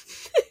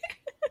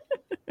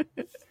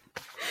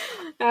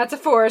 That's a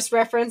Forest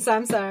reference,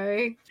 I'm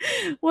sorry.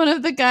 One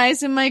of the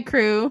guys in my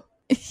crew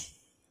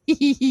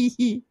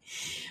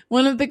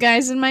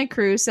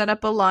set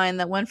up a line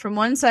that went from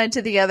one side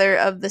to the other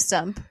of the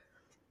sump,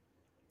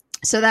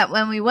 so that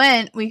when we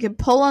went, we could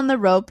pull on the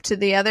rope to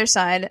the other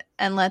side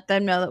and let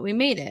them know that we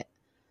made it.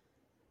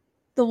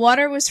 The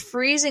water was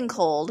freezing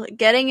cold.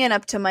 Getting in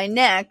up to my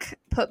neck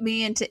put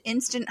me into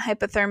instant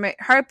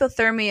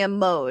hypothermia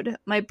mode.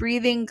 My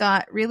breathing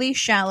got really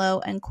shallow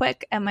and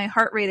quick, and my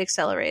heart rate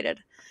accelerated.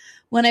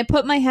 When I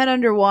put my head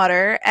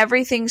underwater,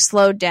 everything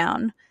slowed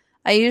down.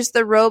 I used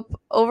the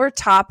rope over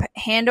top,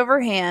 hand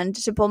over hand,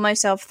 to pull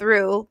myself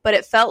through, but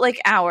it felt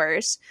like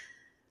hours.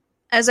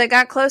 As I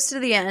got close to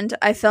the end,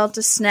 I felt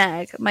a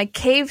snag. My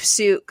cave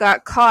suit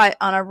got caught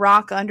on a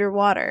rock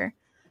underwater,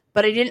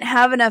 but I didn't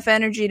have enough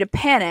energy to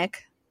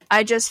panic.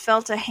 I just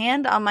felt a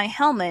hand on my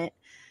helmet.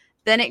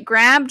 Then it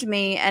grabbed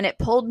me and it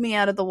pulled me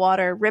out of the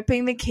water,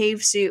 ripping the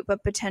cave suit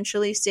but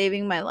potentially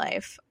saving my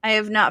life. I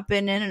have not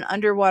been in an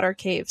underwater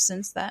cave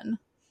since then.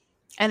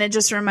 And it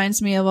just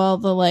reminds me of all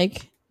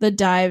the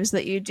dives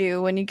that you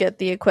do when you get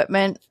the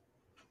equipment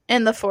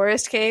in the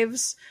forest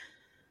caves.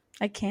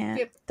 I can't.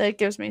 Yep. That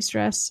gives me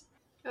stress.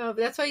 Oh, but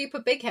that's why you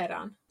put Big Head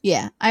on.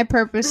 Yeah, I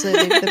purposely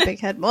leave the Big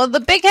Head. Well, the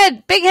Big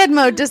Head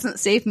mode doesn't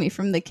save me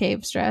from the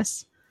cave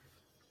stress.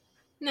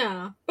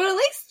 No, but at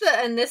least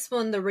in this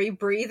one, the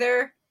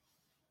rebreather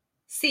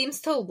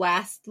seems to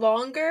last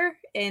longer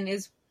and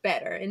is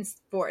better in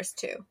Forest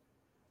 2.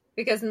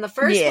 Because in the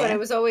first one, it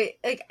was always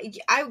like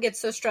I would get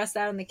so stressed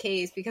out in the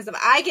caves because if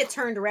I get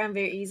turned around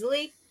very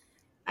easily,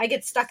 I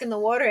get stuck in the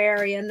water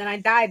area and then I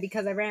die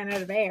because I ran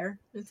out of air.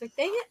 And it's like,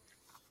 dang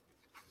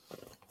it.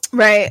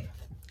 Right.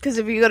 Because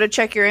if you go to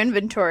check your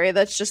inventory,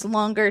 that's just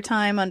longer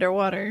time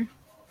underwater.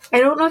 I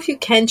don't know if you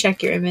can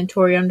check your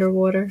inventory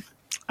underwater.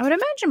 I would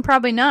imagine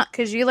probably not,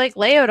 because you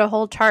lay out a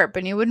whole tarp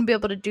and you wouldn't be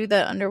able to do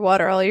that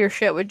underwater. All your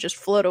shit would just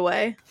float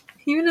away.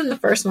 Even in the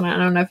first one, I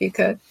don't know if you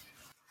could.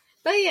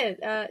 But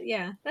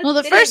yeah. Well,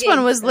 the first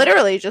one was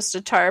literally just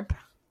a tarp.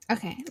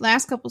 Okay,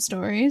 last couple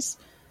stories.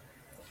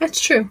 That's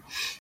true.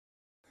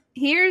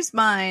 Here's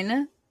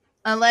mine.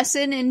 A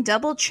lesson in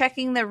double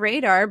checking the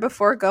radar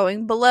before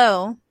going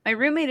below. My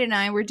roommate and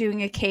I were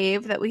doing a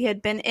cave that we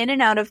had been in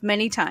and out of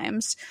many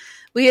times.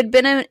 We had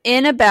been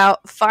in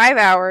about 5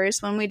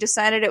 hours when we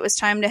decided it was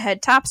time to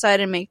head topside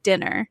and make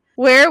dinner.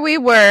 Where we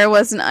were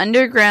was an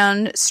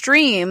underground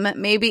stream,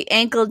 maybe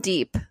ankle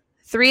deep,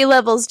 3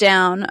 levels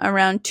down,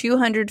 around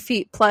 200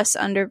 feet plus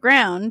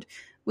underground.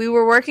 We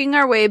were working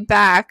our way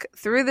back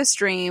through the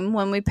stream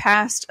when we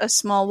passed a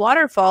small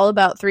waterfall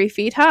about 3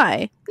 feet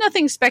high.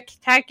 Nothing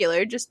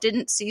spectacular, just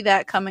didn't see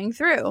that coming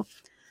through.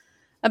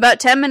 About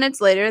 10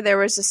 minutes later, there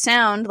was a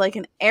sound like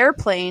an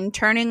airplane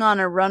turning on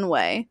a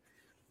runway.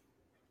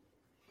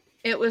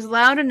 It was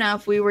loud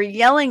enough we were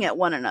yelling at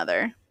one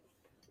another.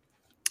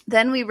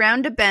 Then we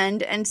round a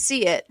bend and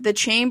see it. The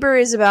chamber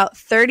is about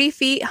 30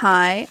 feet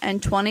high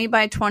and 20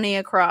 by 20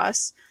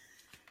 across,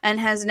 and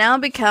has now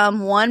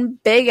become one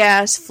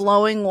big-ass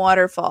flowing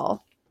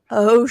waterfall.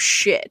 Oh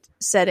shit,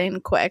 set in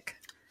quick.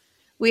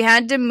 We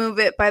had to move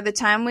it by the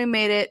time we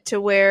made it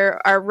to where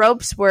our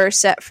ropes were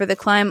set for the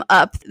climb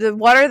up. The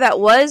water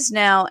that was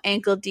now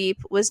ankle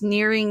deep was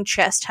nearing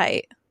chest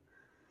height.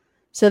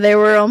 So they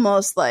were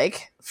almost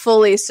like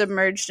fully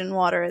submerged in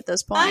water at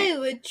this point. I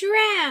would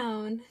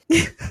drown.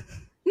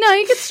 No,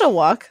 you can still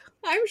walk.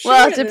 I'm sure.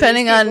 Well,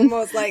 depending on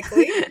most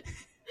likely. And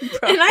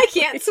I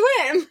can't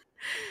swim.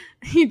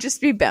 You'd just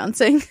be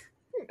bouncing.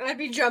 I'd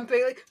be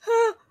jumping like,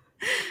 oh,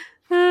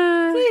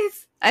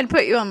 please. I'd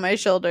put you on my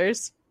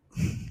shoulders.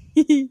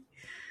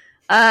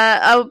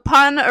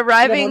 Upon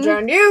arriving, Then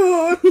I'll drown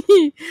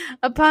you.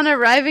 Upon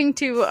arriving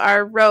to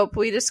our rope,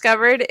 we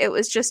discovered it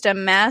was just a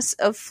mass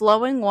of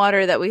flowing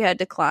water that we had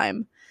to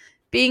climb.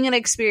 Being an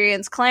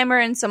experienced climber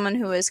and someone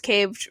who has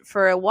caved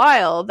for a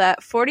while,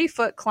 that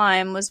 40-foot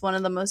climb was one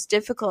of the most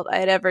difficult I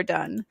had ever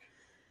done.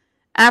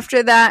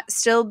 After that,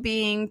 still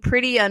being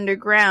pretty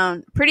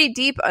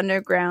deep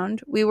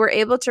underground, we were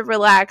able to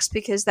relax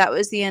because that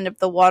was the end of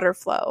the water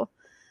flow.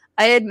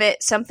 I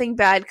admit something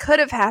bad could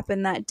have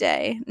happened that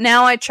day.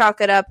 Now I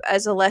chalk it up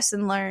as a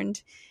lesson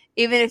learned.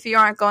 Even if you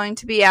aren't going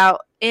to be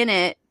out in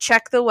it,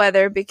 check the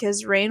weather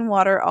because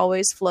rainwater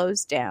always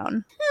flows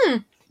down.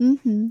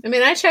 Mm-hmm. I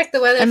mean, I check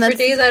the weather for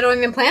days I don't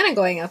even plan on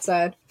going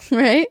outside.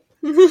 Right?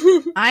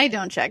 I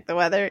don't check the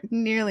weather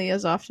nearly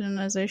as often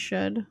as I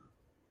should.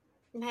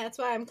 That's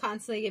why I'm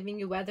constantly giving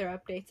you weather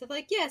updates of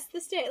like, yes,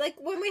 this day, like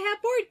when we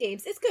have board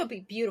games, it's going to be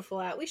beautiful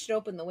out. We should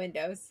open the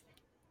windows.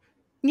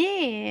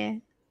 Yeah.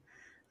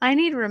 I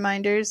need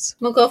reminders.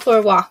 We'll go for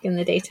a walk in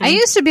the daytime. I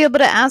used to be able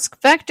to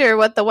ask Vector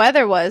what the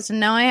weather was, and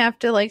now I have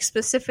to like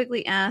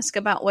specifically ask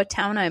about what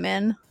town I'm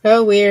in.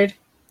 Oh, weird.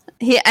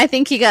 I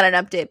think he got an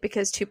update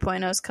because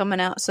 2.0 is coming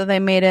out, so they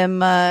made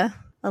him a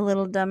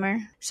little dumber.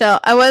 So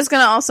I was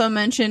going to also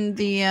mention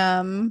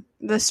the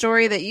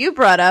story that you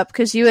brought up,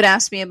 because you had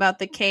asked me about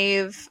the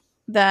cave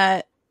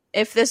that,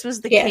 if this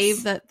was the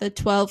cave that the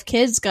 12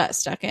 kids got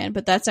stuck in,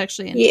 but that's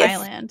actually in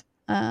Thailand.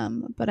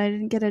 But I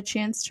didn't get a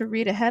chance to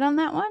read ahead on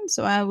that one,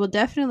 so I will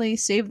definitely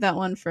save that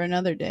one for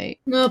another date.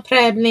 No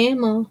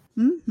problemo.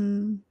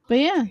 Mm-hmm. But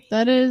yeah,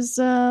 that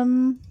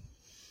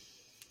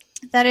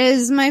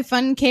is my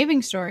fun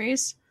caving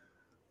stories.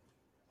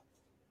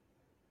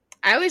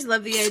 I always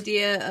love the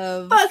idea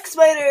of... Fuck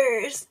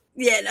spiders!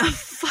 Yeah, no,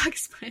 fuck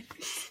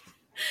spiders.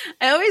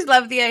 I always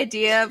love the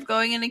idea of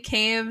going into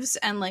caves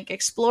and like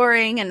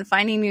exploring and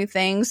finding new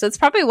things. That's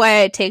probably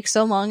why I take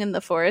so long in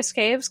the forest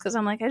caves, because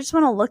I'm like, I just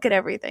want to look at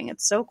everything.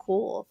 It's so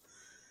cool.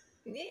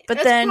 But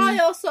that's then probably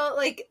also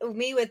like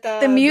me with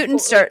the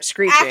mutants start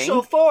screeching.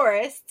 Actual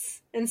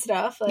forests and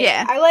stuff. Like,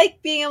 yeah, I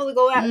like being able to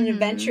go out and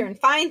adventure and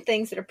find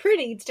things that are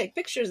pretty to take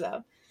pictures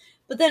of.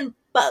 But then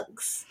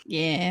bugs.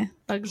 Yeah,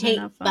 bugs hate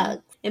are not fun.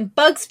 Bugs. And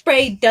bug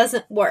spray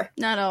doesn't work.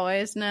 Not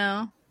always,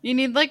 no. You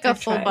need like a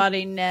full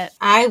body net.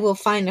 I will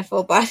find a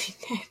full body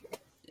net.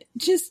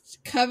 Just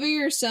cover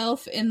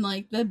yourself in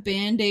like the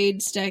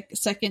Band-Aid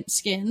second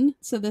skin,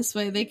 so this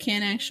way they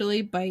can't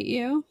actually bite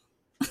you.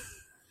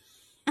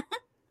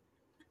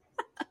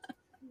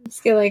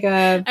 Let's get like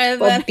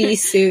a bee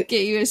suit.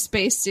 Get you a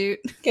space suit.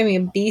 Give me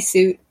a bee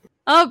suit.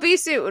 Oh, bee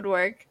suit would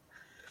work.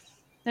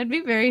 That'd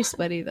be very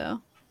sweaty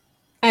though.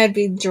 I'd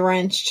be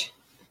drenched.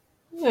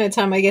 By the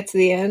time I get to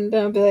the end,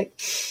 I'll be like,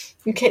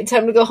 okay,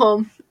 time to go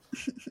home.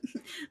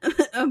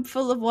 I'm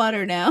full of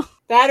water now.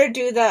 That or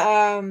do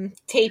the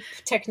tape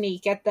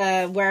technique at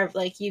the where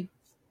like you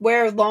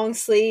wear long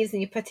sleeves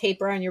and you put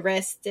tape around your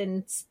wrist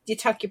and you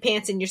tuck your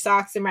pants in your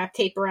socks and wrap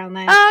tape around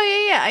them.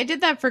 Oh yeah, I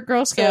did that for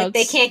Girl Scouts. So, like,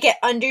 they can't get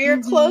under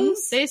your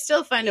clothes. They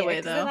still find a way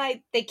though.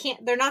 They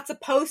can't. They're not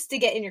supposed to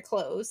get in your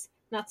clothes.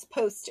 Not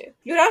supposed to.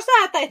 You would also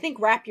have to, I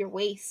think, wrap your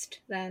waist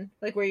then,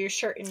 like where your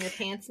shirt and your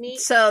pants meet.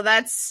 So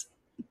that's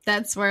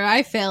where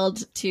I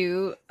failed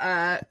to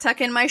tuck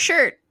in my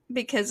shirt,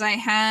 because I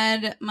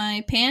had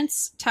my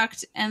pants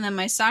tucked and then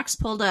my socks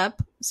pulled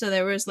up, so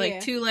there was like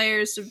 2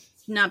 layers of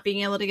not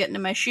being able to get into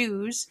my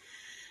shoes.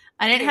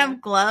 I didn't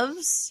have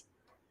gloves,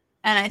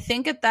 And I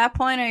think at that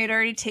point I had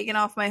already taken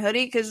off my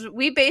hoodie because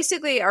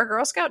our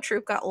Girl Scout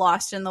troop got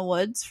lost in the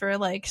woods for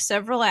like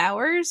several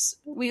hours.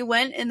 We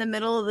went in the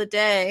middle of the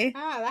day.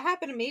 Oh, that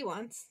happened to me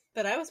once,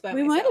 but I was by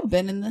We myself. might have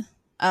been in the...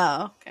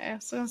 Oh, okay. I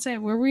was going to say,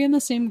 were we in the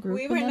same group?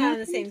 We were not in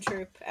the same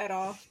troop at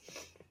all.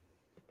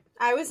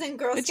 I was in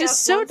Girl Which Scouts is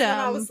so once when I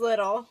dumb. was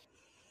little.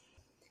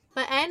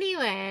 But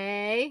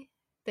anyway,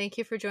 thank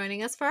you for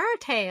joining us for our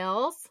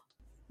tales.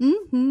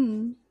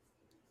 Mm-hmm.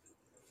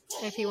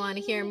 If you want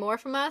to hear more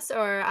from us,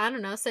 or I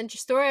don't know, send your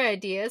story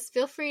ideas,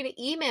 feel free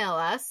to email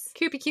us,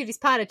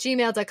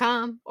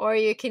 creepycutiespod@gmail.com, or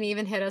you can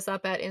even hit us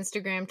up at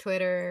Instagram,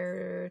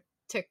 Twitter,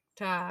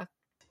 TikTok.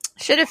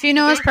 Shit, if you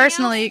know us Anything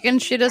personally, else? you can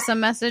shoot us a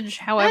message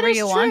however That is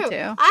you true. want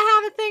to.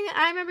 I have a thing.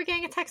 I remember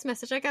getting a text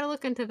message. I gotta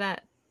look into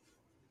that.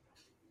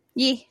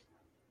 Yeah.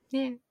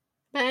 Yeah.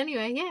 But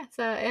anyway, yeah.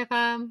 So if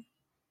I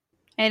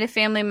had a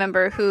family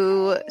member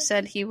who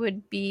said he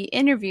would be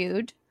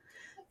interviewed.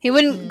 He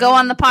wouldn't go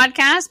on the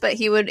podcast, but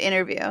he would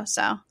interview.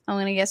 So I'm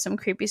going to get some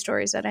creepy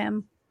stories out of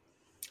him.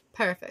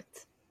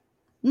 perfect.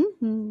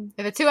 Mm-hmm.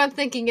 If it's who I'm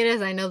thinking it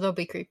is, I know they'll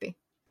be creepy.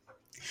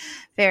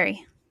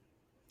 Very.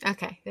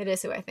 Okay, it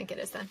is who I think it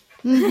is then.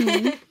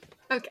 Mm-hmm.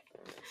 Okay.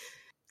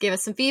 Give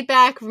us some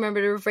feedback.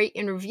 Remember to rate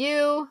and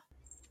review.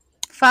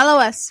 Follow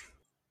us.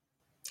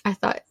 I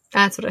thought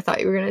that's what I thought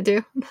you were gonna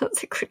do.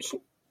 That's a creepy.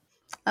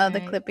 Oh, the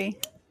Right.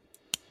 Clippy.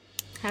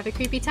 Have a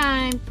creepy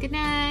time. Good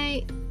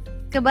night.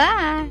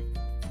 Goodbye.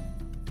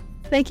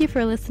 Thank you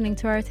for listening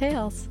to our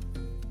tales.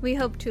 We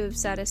hope to have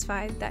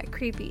satisfied that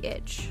creepy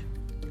itch.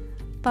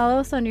 Follow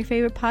us on your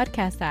favorite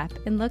podcast app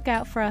and look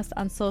out for us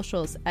on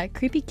socials at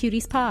Creepy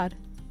Cuties Pod.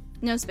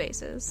 No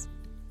spaces.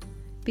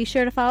 Be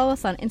sure to follow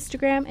us on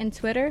Instagram and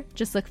Twitter.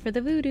 Just look for the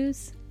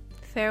Voodoos.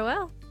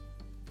 Farewell.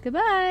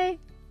 Goodbye.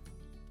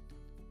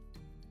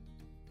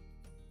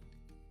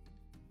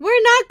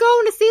 We're not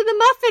going to see the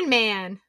Muffin Man.